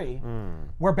 1993,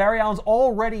 where Barry Allen's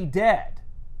already dead,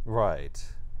 Right.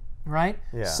 right?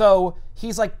 Yeah. So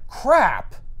he's like,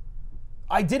 crap,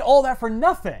 I did all that for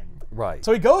nothing. Right.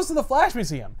 So he goes to the Flash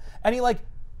Museum and he like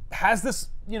has this,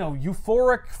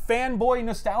 euphoric fanboy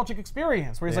nostalgic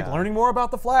experience where he's like Yeah. learning more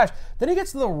about the Flash. Then he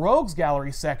gets to the Rogues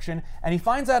Gallery section and he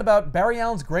finds out about Barry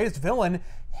Allen's greatest villain,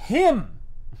 him.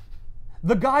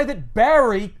 The guy that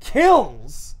Barry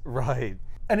kills. Right.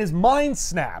 And his mind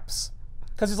snaps.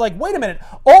 Because he's like, wait a minute,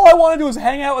 all I want to do is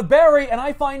hang out with Barry, and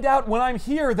I find out when I'm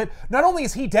here that not only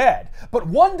is he dead, but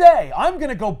one day I'm going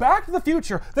to go back to the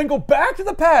future, then go back to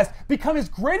the past, become his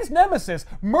greatest nemesis,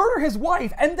 murder his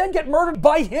wife, and then get murdered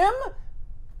by him?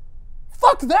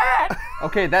 Fuck that!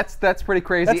 Okay, that's pretty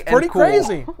crazy. That's and pretty cool.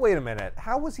 crazy. Wait a minute.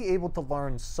 How was he able to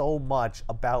learn so much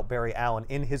about Barry Allen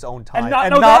in his own time not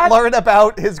know that? learn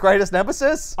about his greatest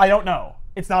nemesis? I don't know.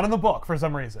 It's not in the book for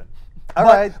some reason. All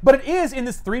right. But it is in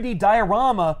this 3D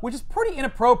diorama, which is pretty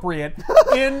inappropriate,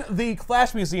 in the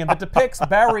Flash Museum that depicts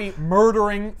Barry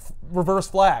murdering Reverse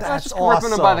Flash. That's just That's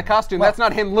gripping him by the awesome. costume. That's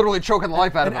not him literally choking the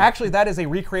life out of And him. actually, that is a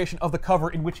recreation of the cover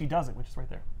in which he does it, which is right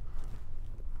there.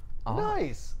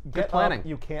 Nice. Get planning. Up,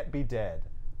 you can't be dead.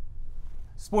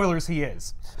 Spoilers, he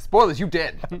is. Spoilers, you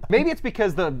did. Maybe it's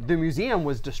because the museum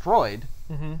was destroyed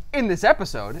in this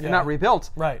episode and not rebuilt.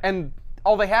 Right. And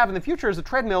all they have in the future is a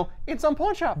treadmill in some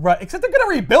pawn shop. Right, except they're going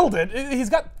to rebuild it. He's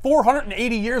got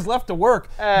 480 years left to work.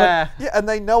 Yeah, and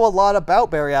they know a lot about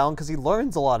Barry Allen because he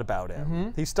learns a lot about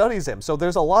him. He studies him, so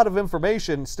there's a lot of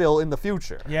information still in the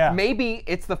future. Yeah. Maybe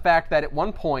it's the fact that at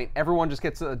one point everyone just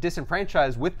gets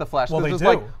disenfranchised with the Flash. Well, 'cause they it's do.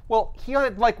 like, well, he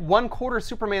had like 1/4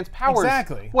 Superman's powers.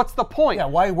 Exactly. What's the point? Yeah,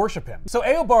 why worship him? So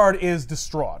Eobard is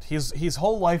distraught. His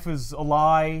whole life is a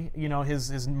lie.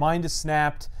 His mind is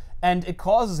snapped, and it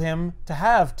causes him to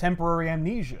have temporary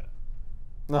amnesia.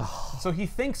 So he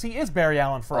thinks he is Barry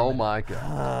Allen for a Oh minute. my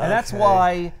god. And that's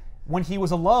why when he was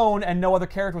alone and no other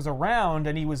character was around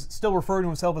and he was still referring to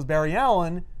himself as Barry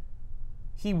Allen,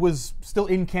 he was still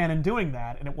in canon doing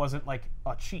that, and it wasn't like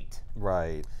a cheat.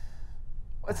 Right.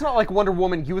 It's not like Wonder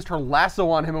Woman used her lasso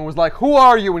on him and was like, "Who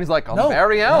are you?" And he's like, "I'm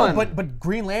Barry Allen." No, but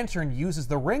Green Lantern uses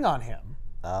the ring on him,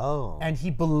 Oh. and he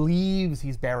believes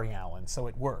he's Barry Allen, so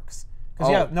it works.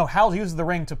 Oh. Because Hal uses the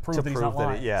ring to prove that he's not prove that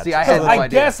lying. yeah. See, I so had that- no I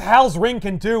idea. guess Hal's ring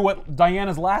can do what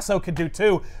Diana's lasso could do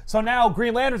too. So now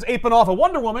Green Lantern's aping off of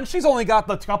Wonder Woman. She's only got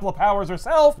the couple of powers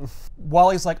herself.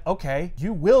 Wally's like, okay,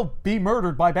 you will be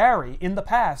murdered by Barry in the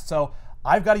past, so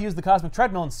I've got to use the cosmic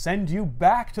treadmill and send you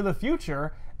back to the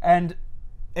future. And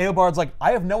Eobard's like,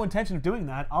 I have no intention of doing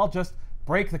that. I'll just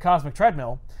break the cosmic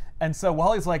treadmill. And so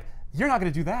Wally's like, you're not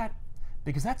going to do that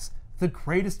because that's the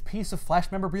greatest piece of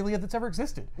Flash memorabilia that's ever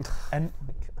existed. And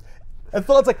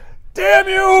Thawne's like, damn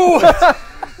you!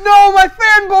 No, my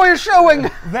fanboy is showing!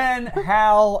 Then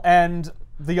Hal and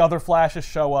the other Flashes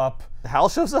show up. Hal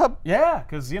shows up? Yeah,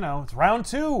 because, it's round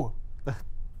 2.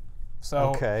 So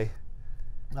Okay.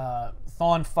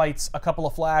 Thawne fights a couple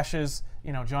of Flashes,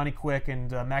 Johnny Quick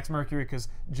and Max Mercury because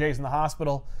Jay's in the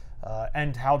hospital,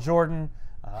 and Hal Jordan.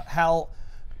 Hal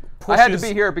pushes... I had to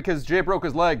be here because Jay broke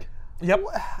his leg. Yep.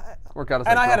 Worked out as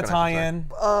And like I had a broken, I should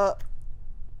say. tie-in.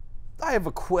 I have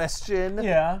a question.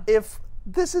 Yeah. If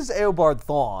this is Eobard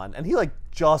Thawne, and he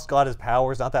just got his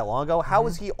powers not that long ago, how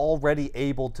is he already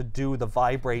able to do the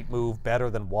vibrate move better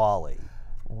than Wally?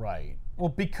 Right. Well,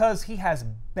 because he has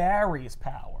Barry's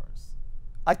powers.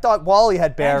 I thought Wally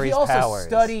had Barry's and he also powers.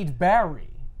 studied Barry.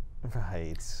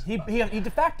 Right. He de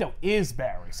facto is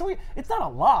Barry. So it's not a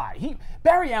lie.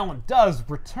 Barry Allen does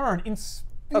return in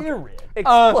spirit.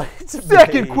 Explain to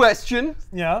Second me. question.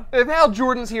 Yeah. If Hal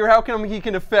Jordan's here, how come he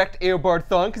can affect Eobard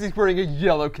Thawne? Because he's wearing a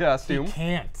yellow costume. He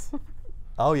can't.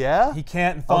 Oh, yeah? He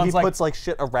can't. And Oh, he Thawne's puts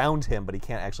shit around him, but he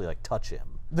can't actually touch him.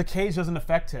 the cage doesn't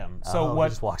affect him. So Oh, he what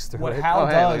just walks through what it. Hal Oh,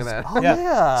 hey, does? look at that. Oh,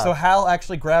 yeah. So Hal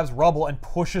actually grabs rubble and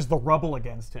pushes the rubble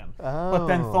against him. But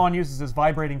then Oh. Thawne uses his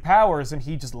vibrating powers and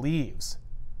he just leaves.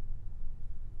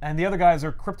 And the other guys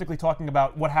are cryptically talking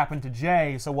about what happened to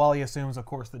Jay. So Wally assumes, of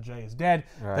course, that Jay is dead.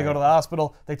 They go Right. to the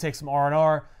hospital. They take some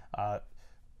R&R.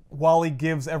 Wally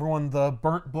gives everyone the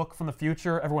burnt book from the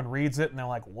future. Everyone reads it, and they're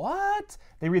like, what?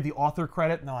 They read the author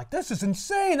credit, and they're like, this is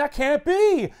insane. That can't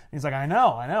be. And he's like, I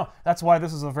know. That's why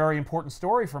this is a very important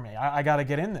story for me. I got to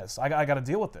get in this. I got to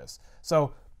deal with this.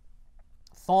 So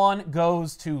Thawne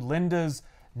goes to Linda's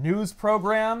news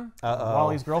program,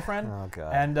 Wally's girlfriend, Oh,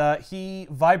 God. and he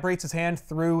vibrates his hand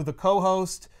through the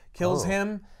co-host, kills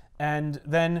him, and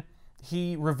then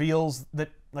he reveals that,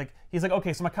 he's like,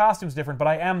 okay, so my costume's different, but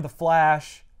I am the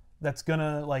Flash that's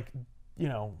gonna,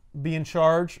 be in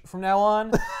charge from now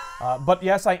on. But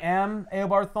yes, I am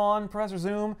Eobard Thawne, Professor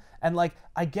Zoom, and,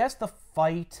 I guess the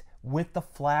fight with the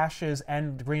Flashes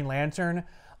and Green Lantern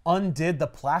undid the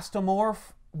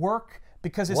plastomorph work,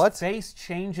 because his What? face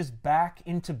changes back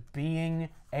into being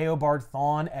Eobard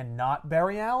Thawne and not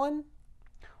Barry Allen.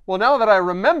 Well, now that I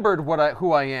remembered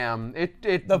who I am,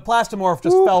 The plastomorph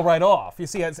just fell right off. You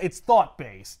see, it's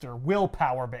thought-based or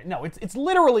willpower-based. No, it's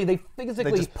literally they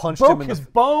physically just punched broke him in the his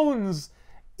bones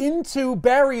into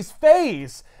Barry's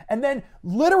face, and then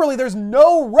literally there's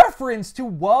no reference to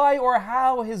why or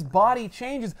how his body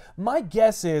changes. My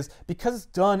guess is because it's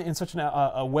done in such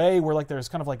a way where there's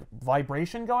kind of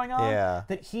vibration going on, Yeah.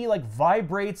 that he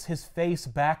vibrates his face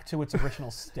back to its original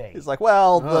state. He's like,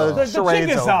 well, the The jig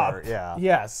charade's is over. up. Yeah.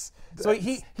 Yes. So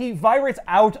he vibrates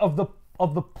out of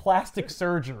the plastic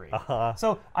surgery.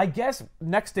 So I guess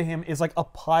next to him is a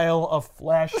pile of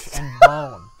flesh and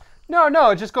bone. no,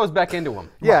 it just goes back into him.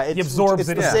 Yeah, He it's, absorbs it's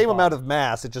it the in same his amount of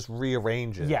mass. It just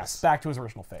rearranges. Yes, back to his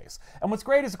original face. And what's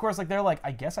great is, of course, they're like,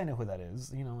 I guess I know who that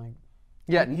is.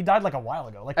 Yeah, He died a while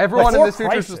ago. everyone in before this future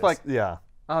is Crisis. just like, Yeah.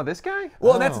 oh, this guy?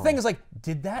 Well, and that's the Oh. thing is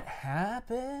did that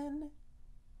happen?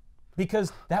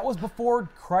 Because that was before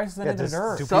Crisis on Infinite does-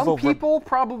 Earth. do Some people people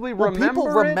probably Well, remember people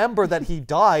it. remember that he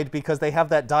died because they have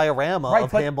that diorama Right,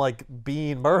 of but- him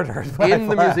being murdered by In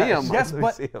the Flash. museum. Yes, In the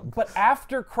but museum.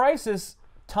 after Crisis,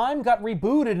 time got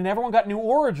rebooted and everyone got new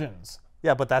origins.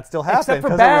 Yeah, but that still Except happened for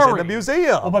because Barry. it was in the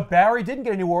museum. Well, but Barry didn't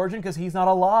get a new origin because he's not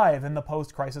alive in the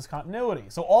post-Crisis continuity.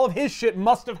 So all of his shit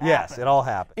must have happened. Yes, it all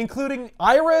happened. Including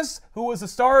Iris, who was a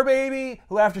star baby,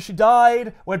 who after she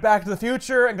died went back to the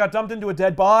future and got dumped into a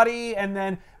dead body and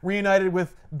then reunited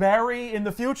with Barry in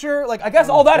the future. I guess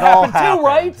all that It all happened too,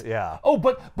 right? happened, yeah. Oh,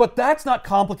 but that's not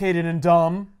complicated and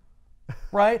dumb.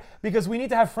 Right? Because we need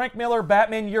to have Frank Miller,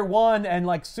 Batman Year One, and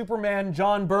Superman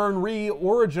John Byrne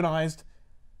re-originized,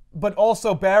 but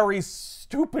also Barry's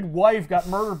stupid wife got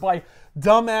murdered by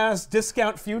dumbass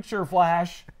discount future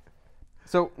Flash.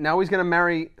 So now he's gonna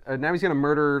marry. Now he's gonna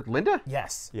murder Linda.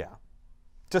 Yes. Yeah.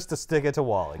 Just to stick it to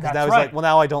Wally. Because That's now he's right. like, well,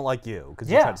 now I don't like you because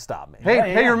you Yeah. tried to stop me. Hey, Yeah,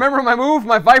 hey, yeah. remember my move?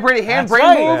 My vibrating hand That's brain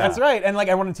right. move. That's right. And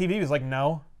everyone on TV was like,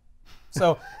 no.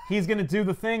 So he's gonna do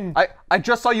the thing. I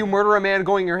just saw you murder a man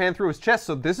going your hand through his chest,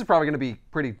 so this is probably going to be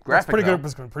pretty graphic. It's pretty though. good.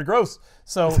 It's pretty gross.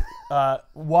 So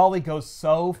Wally goes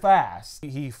so fast,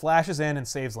 he flashes in and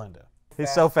saves Linda. He's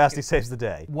so fast he saves the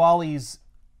day. Wally's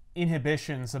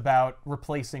inhibitions about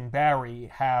replacing Barry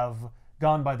have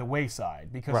gone by the wayside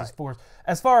because Right.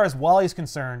 as far as Wally's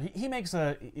concerned, he makes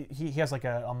he has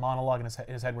a monologue in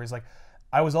his head where he's like,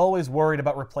 I was always worried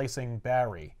about replacing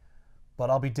Barry, but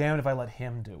I'll be damned if I let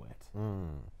him do it.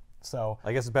 So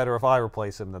I guess it's better if I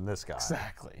replace him than this guy.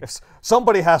 exactly.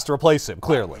 Somebody has to replace him,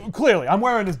 clearly. Clearly, I'm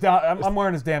wearing his I'm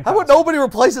wearing his damn How about costume. nobody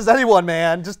replaces anyone,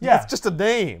 man? Just Yeah. It's just a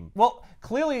name. Well,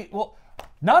 clearly,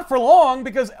 not for long,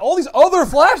 because all these other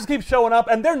Flashes keep showing up,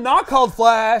 and they're not called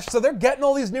Flash, so they're getting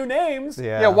all these new names.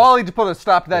 Yeah, Wally to put a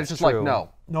stop to that is That's just like, true.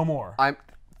 no. No more.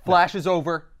 Flash is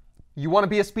over. You want to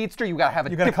be a speedster, you gotta have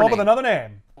a You gotta different come up with name. another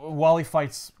name. Wally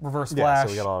fights Reverse Yeah, Flash.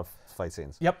 so we got a lot of fight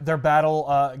scenes. Yep, their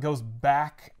battle goes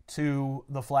back to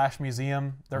the Flash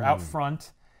Museum. They're out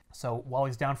front, so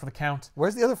Wally's down for the count.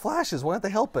 Where's the other Flashes? Why aren't they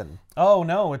helping? Oh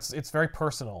no, it's very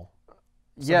personal.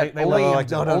 Yeah, they only, let him like,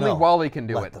 do no, it. no, only no. Wally can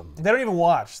do Let it. them. They don't even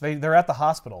watch. They're at the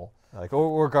hospital. Like,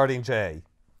 or Guardian Jay.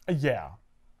 Yeah.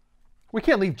 We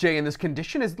can't leave Jay in this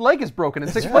condition. His leg is broken in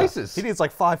 6 places. He needs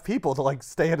like 5 people to like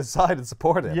stay at his side and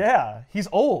support him. Yeah, he's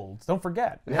old. Don't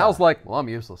forget. And Hal's like, well, I'm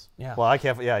useless. Yeah. Well, I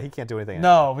can't. Yeah, he can't do anything.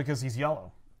 No, because he's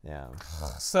yellow. Yeah.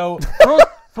 So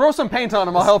Throw some paint on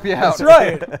him, I'll help you out. that's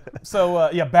right.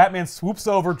 So yeah, Batman swoops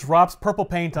over, drops purple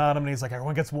paint on him, and he's like,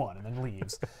 everyone gets one, and then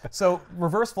leaves. So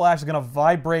Reverse Flash is gonna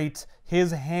vibrate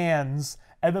his hands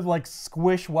and then like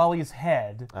squish Wally's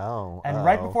head. Oh. And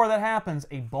right before that happens,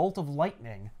 a bolt of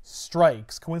lightning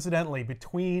strikes coincidentally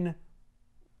between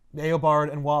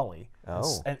Eobard and Wally.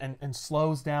 Oh. And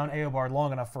slows down Eobard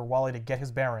long enough for Wally to get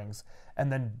his bearings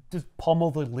and then just pummel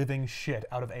the living shit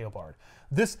out of Eobard.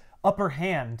 This upper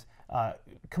hand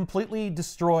completely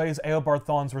destroys Eobard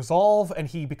Thawne's resolve, and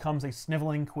he becomes a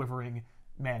sniveling, quivering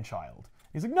man-child.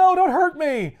 He's like, no, don't hurt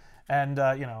me! And,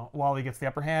 Wally gets the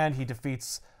upper hand, he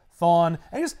defeats Thawne,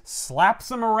 and he just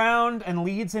slaps him around and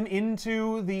leads him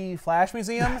into the Flash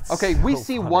Museum. Okay, we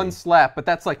see one slap, but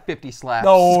that's like 50 slaps.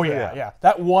 Oh, yeah.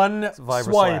 That one Vibra swipe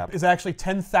slap. is actually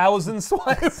 10,000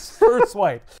 swipes per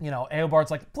swipe.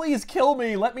 Eobard's like, please kill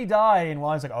me, let me die. And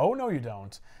Wally's like, oh, no, you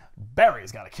don't.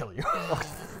 Barry's got to kill you.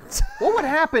 What would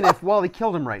happen if Wally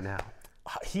killed him right now?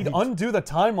 He'd undo the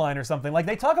timeline or something. Like,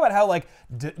 they talk about how, like,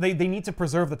 they need to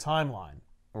preserve the timeline.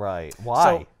 Right.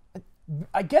 Why? So,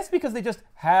 I guess because they just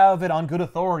have it on good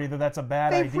authority that that's a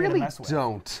bad They idea really to mess with.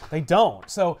 don't. They don't.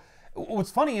 So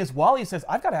what's funny is Wally says,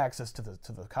 I've got access to the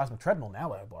cosmic treadmill now,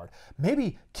 Eobard.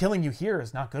 Maybe killing you here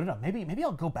is not good enough. Maybe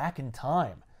I'll go back in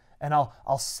time and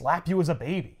I'll slap you as a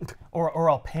baby. Or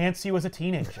I'll pants you as a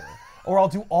teenager. Or I'll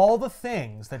do all the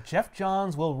things that Jeff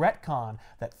Johns will retcon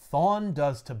that Thawne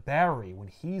does to Barry when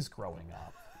he's growing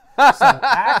up. So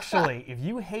actually, if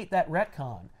you hate that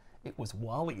retcon, it was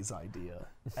Wally's idea,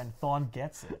 and Thawne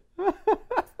gets it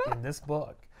in this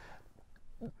book.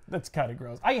 That's kind of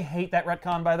gross. I hate that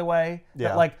retcon, by the way. Yeah.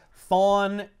 That, like,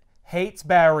 Thawne hates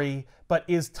Barry, but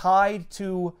is tied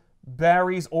to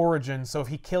Barry's origin. So if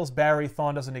he kills Barry,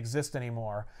 Thawne doesn't exist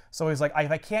anymore. So he's like,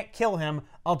 if I can't kill him,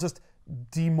 I'll just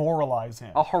demoralize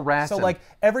him. I'll harass so him. Like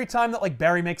every time that like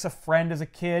Barry makes a friend as a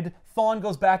kid, Thawne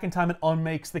goes back in time and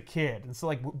unmakes the kid. And so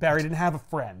like Barry didn't have a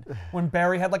friend. When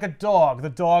Barry had like a dog, the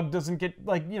dog doesn't get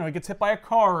like, he gets hit by a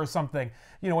car or something.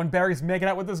 When Barry's making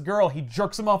out with this girl, he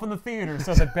jerks him off in the theater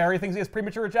so that Barry thinks he has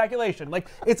premature ejaculation. Like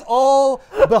it's all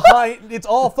it's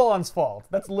all Thawne's fault.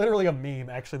 That's literally a meme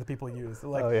actually that people use. They're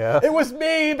like, Oh, yeah? it was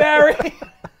me, Barry.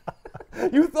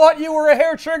 You thought you were a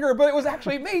hair trigger, but it was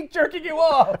actually me jerking you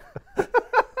off.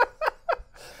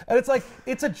 And it's like,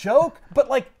 it's a joke, but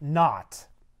like not.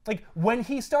 Like when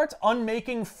he starts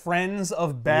unmaking friends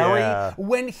of Barry, Yeah.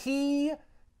 when he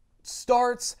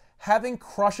starts having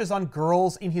crushes on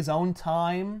girls in his own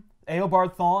time,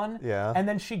 Eobard Thawne, Yeah. and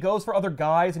then she goes for other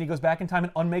guys and he goes back in time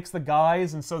and unmakes the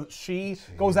guys, and so she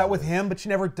goes out with him, but she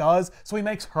never does, so he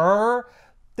makes her,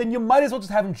 then you might as well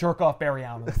just have him jerk off Barry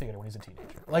Allen in the theater when he's a teenager.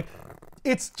 Like,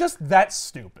 it's just that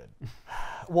stupid.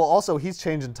 Well, also he's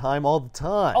changing time all the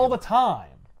time. All the time.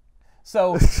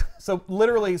 So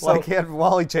literally, Why can't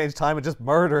Wally change time and just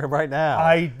murder him right now?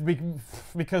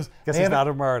 because Guess they he's not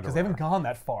haven't- a murderer. Because they haven't gone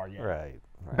that far yet. Right.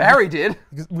 Barry did.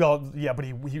 Well, yeah, but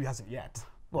he hasn't yet.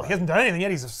 Well, he hasn't done anything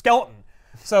yet. He's a skeleton.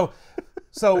 So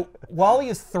Wally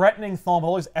is threatening Thawne with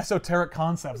all these esoteric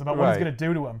concepts about what he's Right. going to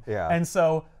do to him. Yeah. And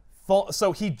so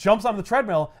he jumps on the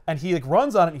treadmill and he like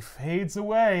runs on it and he fades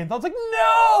away. And Thawne's like,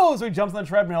 no! So he jumps on the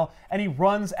treadmill and he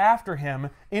runs after him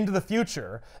into the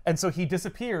future. And so he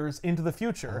disappears into the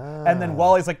future. And then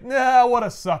Wally's like, nah, what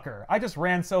a sucker. I just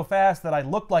ran so fast that I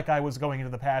looked like I was going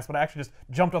into the past, but I actually just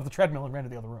jumped off the treadmill and ran to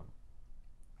the other room.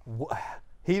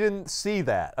 He didn't see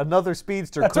that. Another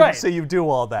speedster That's couldn't right. see you do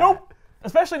all that. Nope.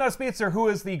 Especially not a speedster who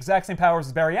has the exact same powers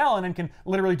as Barry Allen and can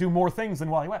literally do more things than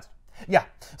Wally West. Yeah.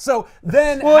 So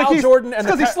then Well, Hal Jordan and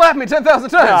because the he slapped me 10,000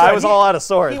 times. Yeah, I was all out of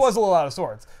swords. He was a little out of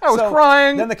sorts. I was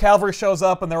crying. Then the cavalry shows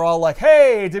up and they're all like,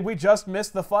 "Hey, did we just miss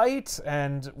the fight?"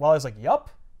 And Wally's like, "Yup."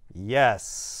 Yes.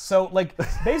 So like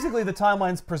basically the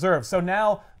timeline's preserved. So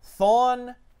now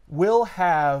Thawne will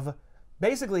have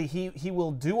basically he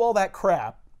will do all that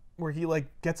crap where he like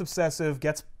gets obsessive,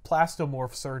 gets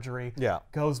plastomorph surgery, Yeah.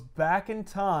 goes back in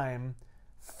time,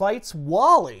 fights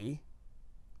Wally,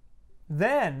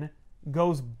 then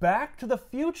goes back to the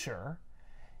future.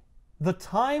 The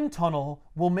time tunnel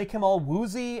will make him all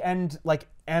woozy and like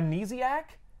amnesiac,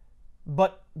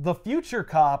 but the future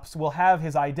cops will have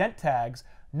his ident tags,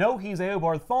 know he's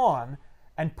Eobard Thawne,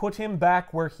 and put him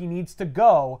back where he needs to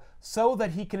go so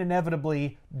that he can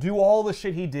inevitably do all the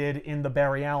shit he did in the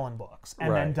Barry Allen books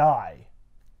and then Right. die.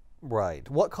 Right.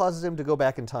 What causes him to go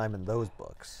back in time in those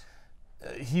books?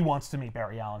 He wants to meet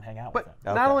Barry Allen, hang out with him.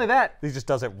 But not only that, He just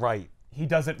does it right. He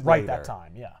does it right that Later.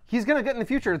 time, yeah. he's going to get in the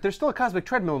future. There's still a cosmic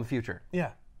treadmill in the future.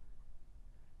 Yeah.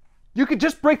 You could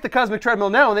just break the cosmic treadmill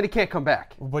now and then he can't come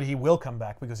back. But he will come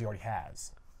back because he already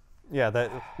has. Yeah,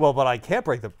 but I can't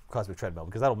break the cosmic treadmill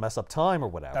because that'll mess up time or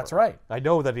whatever. That's right. I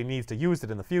know that he needs to use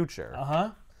it in the future.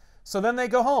 So then they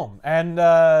go home and,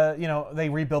 they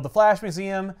rebuild the Flash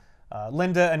Museum.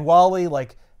 Linda and Wally,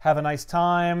 like, have a nice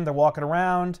time. They're walking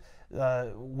around.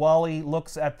 Wally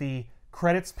looks at the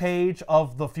credits page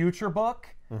of the future book,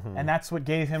 and that's what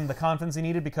gave him the confidence he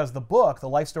needed because the book, The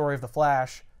Life Story of the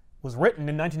Flash, was written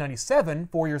in 1997,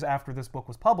 4 years after this book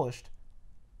was published,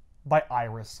 by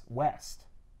Iris West.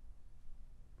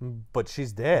 But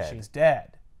she's dead. She's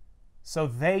dead. So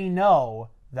they know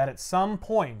that at some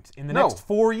point in the No. next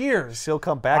 4 years, She'll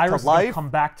come back Iris to is gonna life. come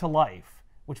back to life,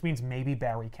 which means maybe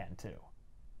Barry can too.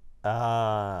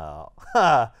 Oh.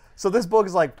 So this book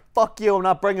is like, fuck you, I'm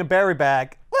not bringing Barry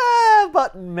back.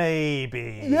 But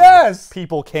maybe. Yes!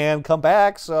 People can come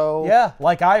back, so. Yeah,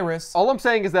 like Iris. All I'm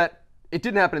saying is that it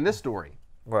didn't happen in this story,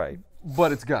 Right.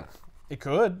 but it's gonna. It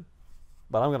could.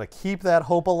 But I'm going to keep that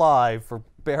hope alive for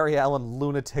Barry Allen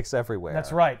lunatics everywhere.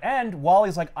 That's right. And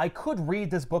Wally's like, I could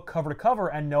read this book cover to cover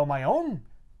and know my own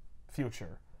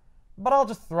future, but I'll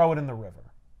just throw it in the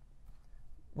river.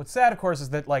 What's sad, of course, is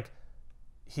that, like,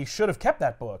 he should have kept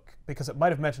that book because it might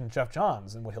have mentioned Jeff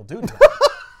Johns and what he'll do to him.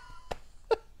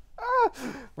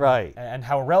 Right. And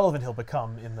how irrelevant he'll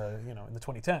become in the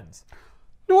 2010s.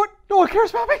 You know what? No one cares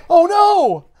about me. Oh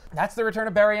no! That's the return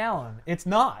of Barry Allen. It's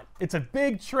not. It's a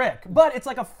big trick, but it's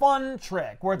like a fun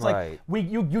trick where it's Right. like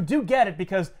you do get it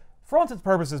because for all intents and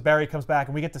purposes, Barry comes back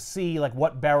and we get to see like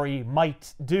what Barry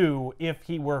might do if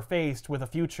he were faced with a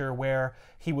future where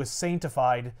he was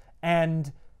sanctified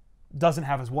and doesn't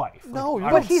have his wife. No, you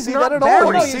I don't he's see not that at Barry.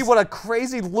 all. No, You see he's- what a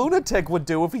crazy lunatic would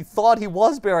do if he thought he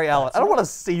was Barry Allen. I don't want to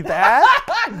see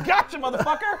that. Gotcha,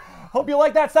 motherfucker! Hope you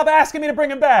like that. Stop asking me to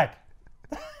bring him back.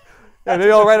 Yeah,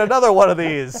 maybe I'll write another one of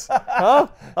these. Huh?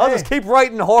 I'll just keep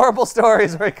writing horrible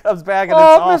stories where he comes back and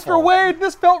Oh, it's Mr. awful. Wade,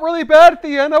 this felt really bad at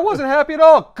the end. I wasn't happy at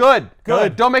all. Good.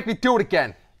 Good. Don't make me do it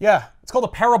again. Yeah, it's called a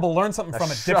parable. Learn something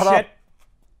from it, shut dipshit. up.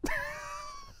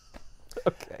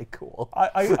 Okay, cool.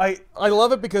 I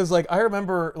love it because like I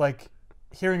remember like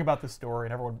hearing about this story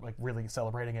and everyone like really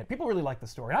celebrating it. People really like the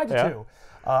story, and I do Yeah. too.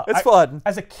 It's fun.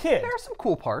 As a kid, There are some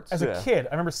cool parts. as a Yeah. kid,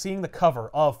 I remember seeing the cover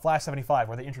of Flash 75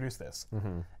 where they introduced this,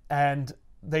 Mm-hmm. and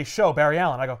they show Barry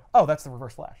Allen. I go, oh, that's the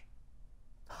Reverse Flash.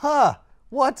 Huh.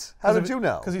 What? How did you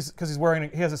know? Because he's wearing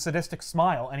he has a sadistic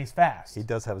smile and he's fast. He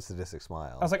does have a sadistic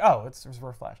smile. I was like, oh, it's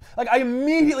Reverse Flash. Like, I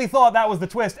immediately thought that was the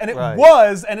twist, and it Right.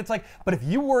 was, and it's like, but if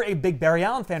you were a big Barry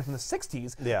Allen fan from the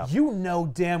 60s, Yeah. you know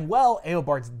damn well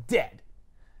Eobard's dead.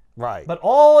 right. But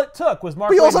all it took was Mark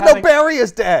we Waid also know having... Barry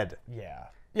is dead. Yeah.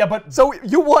 Yeah, but... So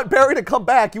you want Barry to come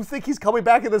back. You think he's coming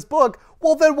back in this book.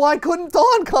 Well, then why couldn't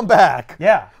Dawn come back?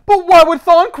 Yeah. But why would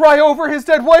Thawne cry over his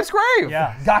dead wife's grave?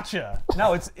 Yeah, gotcha.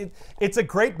 No, it's a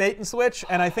great bait and switch,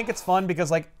 and I think it's fun because,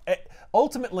 like,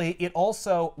 ultimately, it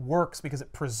also works because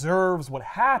it preserves what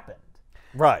happened.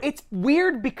 Right. It's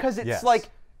weird because it's Yes. like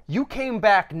you came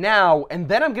back now, and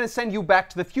then I'm going to send you back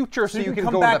to the future so you can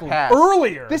come go back to the past.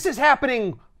 earlier. This is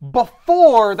happening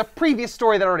before the previous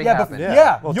story that already Yeah, but happened.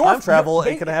 yeah. Well, your- time travel,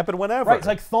 your- it can happen whenever. Right, it's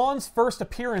like Thawne's first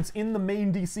appearance in the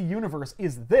main DC universe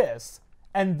is this,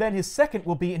 and then his second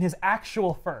will be in his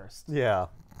actual first. Yeah.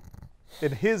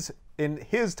 In his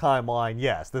timeline,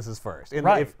 yes, this is first.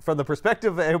 Right. From the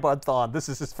perspective of Eobard Thawne, this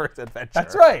is his first adventure.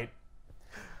 That's right.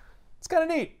 It's kind of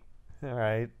neat. All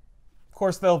right. Of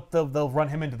course, they'll run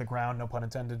him into the ground, no pun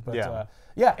intended. But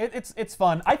Yeah. it's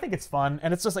fun. I think it's fun,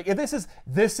 and it's just like this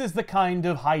is the kind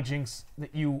of hijinks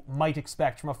that you might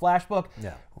expect from a Flash book.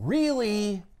 Yeah.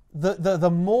 Really, the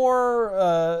more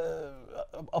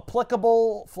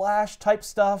applicable Flash type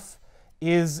stuff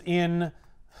is in,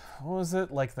 what was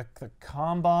it, like the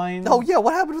Combine? Oh yeah,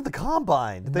 what happened with the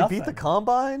Combine? Did they beat the Nothing.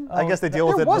 Combine? I guess they deal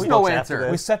there with it. was in no books answer. after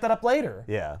We this. set that up later.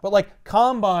 Yeah. But like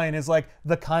Combine is like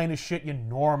the kind of shit you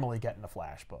normally get in a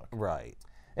Flash book. Right.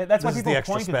 That's why This is people the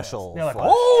extra pointed this. special They're like, Flash.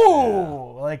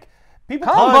 oh, like people.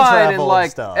 Combine and travel and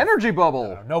like stuff. energy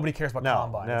bubble. Nobody cares about No,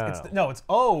 Combine. no. It's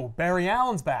oh, Barry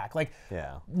Allen's back. Like,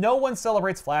 Yeah. no one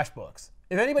celebrates Flash books.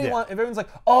 If anybody Yeah. if everyone's like,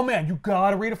 oh man, you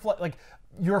gotta read a Flash, like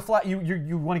you're a Flash,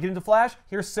 you want to get into Flash?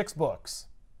 Here's 6 books.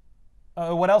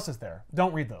 What else is there?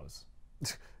 Don't read those.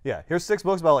 Yeah. Here's 6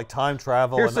 books about like time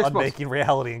travel Here's and 6 books. unmaking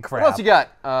reality and crap. What else you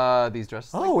got? These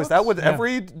Justice League Oh, is books? that what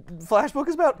every Flash book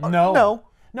is about?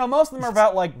 No, most of them are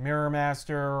about like Mirror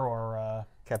Master or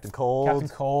Captain Cold. Captain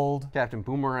Cold, Captain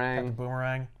Boomerang.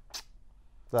 Boomerang.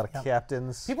 A lot of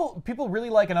captains. People really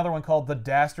like another one called The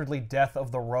Dastardly Death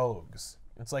of the Rogues.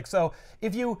 It's like, so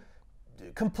if you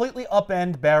completely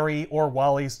upend Barry or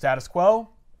Wally's status quo,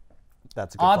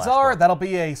 That's a good odds Flash are book. that'll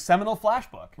be a seminal Flash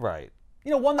book. Right.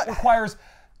 You know, one that requires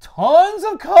tons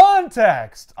of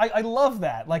context. I love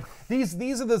that. Like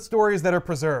these are the stories that are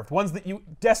preserved, ones that you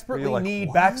desperately like, need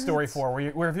what? backstory for.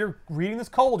 Where if you're reading this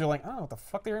cold, you're like, oh, what the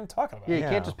fuck they're even talking about? Yeah, you Yeah.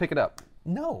 can't just pick it up.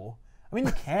 No. I mean,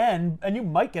 you can, and you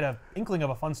might get an inkling of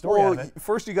a fun story out Well, of it.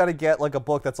 first you got to get like a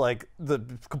book that's like the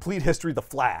complete history of the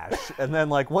Flash, and then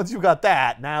like once you got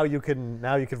that, now you can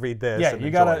read this. Yeah, and you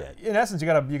enjoy gotta. it. In essence, you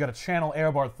gotta channel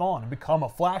Eobard Thawne and become a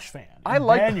Flash fan. I And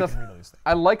like then you the can read those things.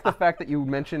 I like the fact that you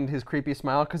mentioned his creepy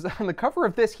smile because on the cover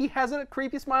of this he has a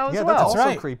creepy smile as Yeah, well. that's also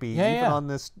right. creepy, Yeah, even yeah. on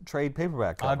this trade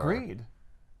paperback cover. Agreed.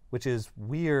 Which is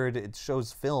weird. It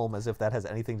shows film as if that has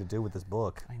anything to do with this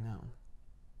book. I know.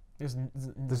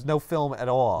 There's no film at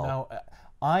all. No,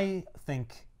 I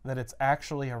think that it's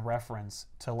actually a reference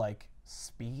to like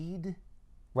Speed.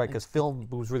 Right, because film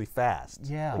moves really fast.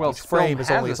 Yeah. Well, Each frame film is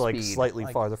has only a like speed. slightly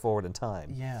Like- farther forward in time.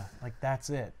 Yeah, like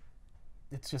that's it.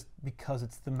 It's just because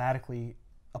it's thematically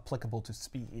applicable to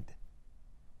Speed.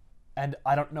 And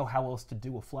I don't know how else to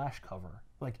do a Flash cover.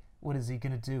 Like, what is he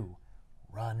gonna do?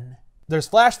 Run? There's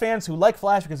Flash fans who like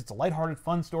Flash because it's a lighthearted,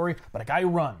 fun story, but a guy who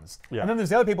runs. Yeah. And then there's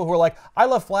the other people who are like, I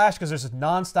love Flash because there's just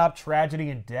nonstop tragedy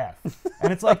and death.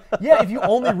 And it's like, yeah, if you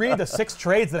only read the 6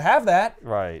 trades that have that,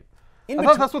 Right. in I between,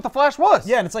 thought that's what the Flash was.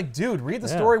 yeah, and it's like, dude, read the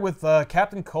story with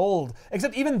Captain Cold.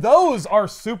 Except even those are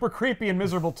super creepy and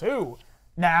miserable too.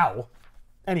 Now,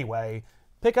 anyway,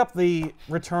 pick up the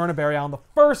Return of Barry Allen, the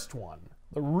first one,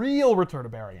 the real Return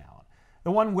of Barry Allen,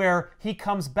 the one where he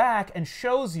comes back and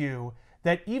shows you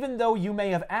that even though you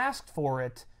may have asked for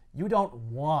it, you don't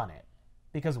want it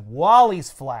because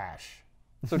Wally's Flash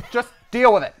So just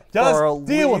deal with it. does For at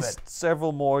deal with least it.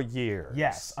 several more years.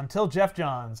 Yes, until Jeff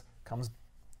Johns comes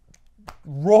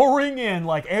roaring in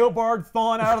like Eobard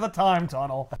Thawne out of the time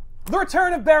tunnel. The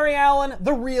Return of Barry Allen,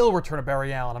 the real Return of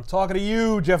Barry Allen. I'm talking to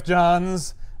you, Jeff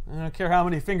Johns. I don't care how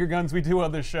many finger guns we do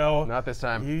on this show. Not this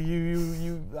time.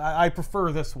 I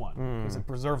prefer this one because it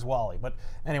preserves Wally. But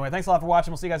anyway, thanks a lot for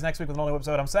watching. We'll see you guys next week with another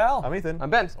episode. I'm Sal. I'm Ethan. I'm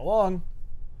Ben. So long.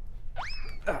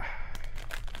 Hey,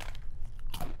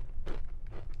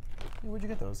 where'd you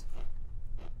get those?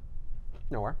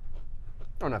 Nowhere. I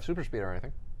don't have super speed or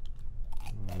anything.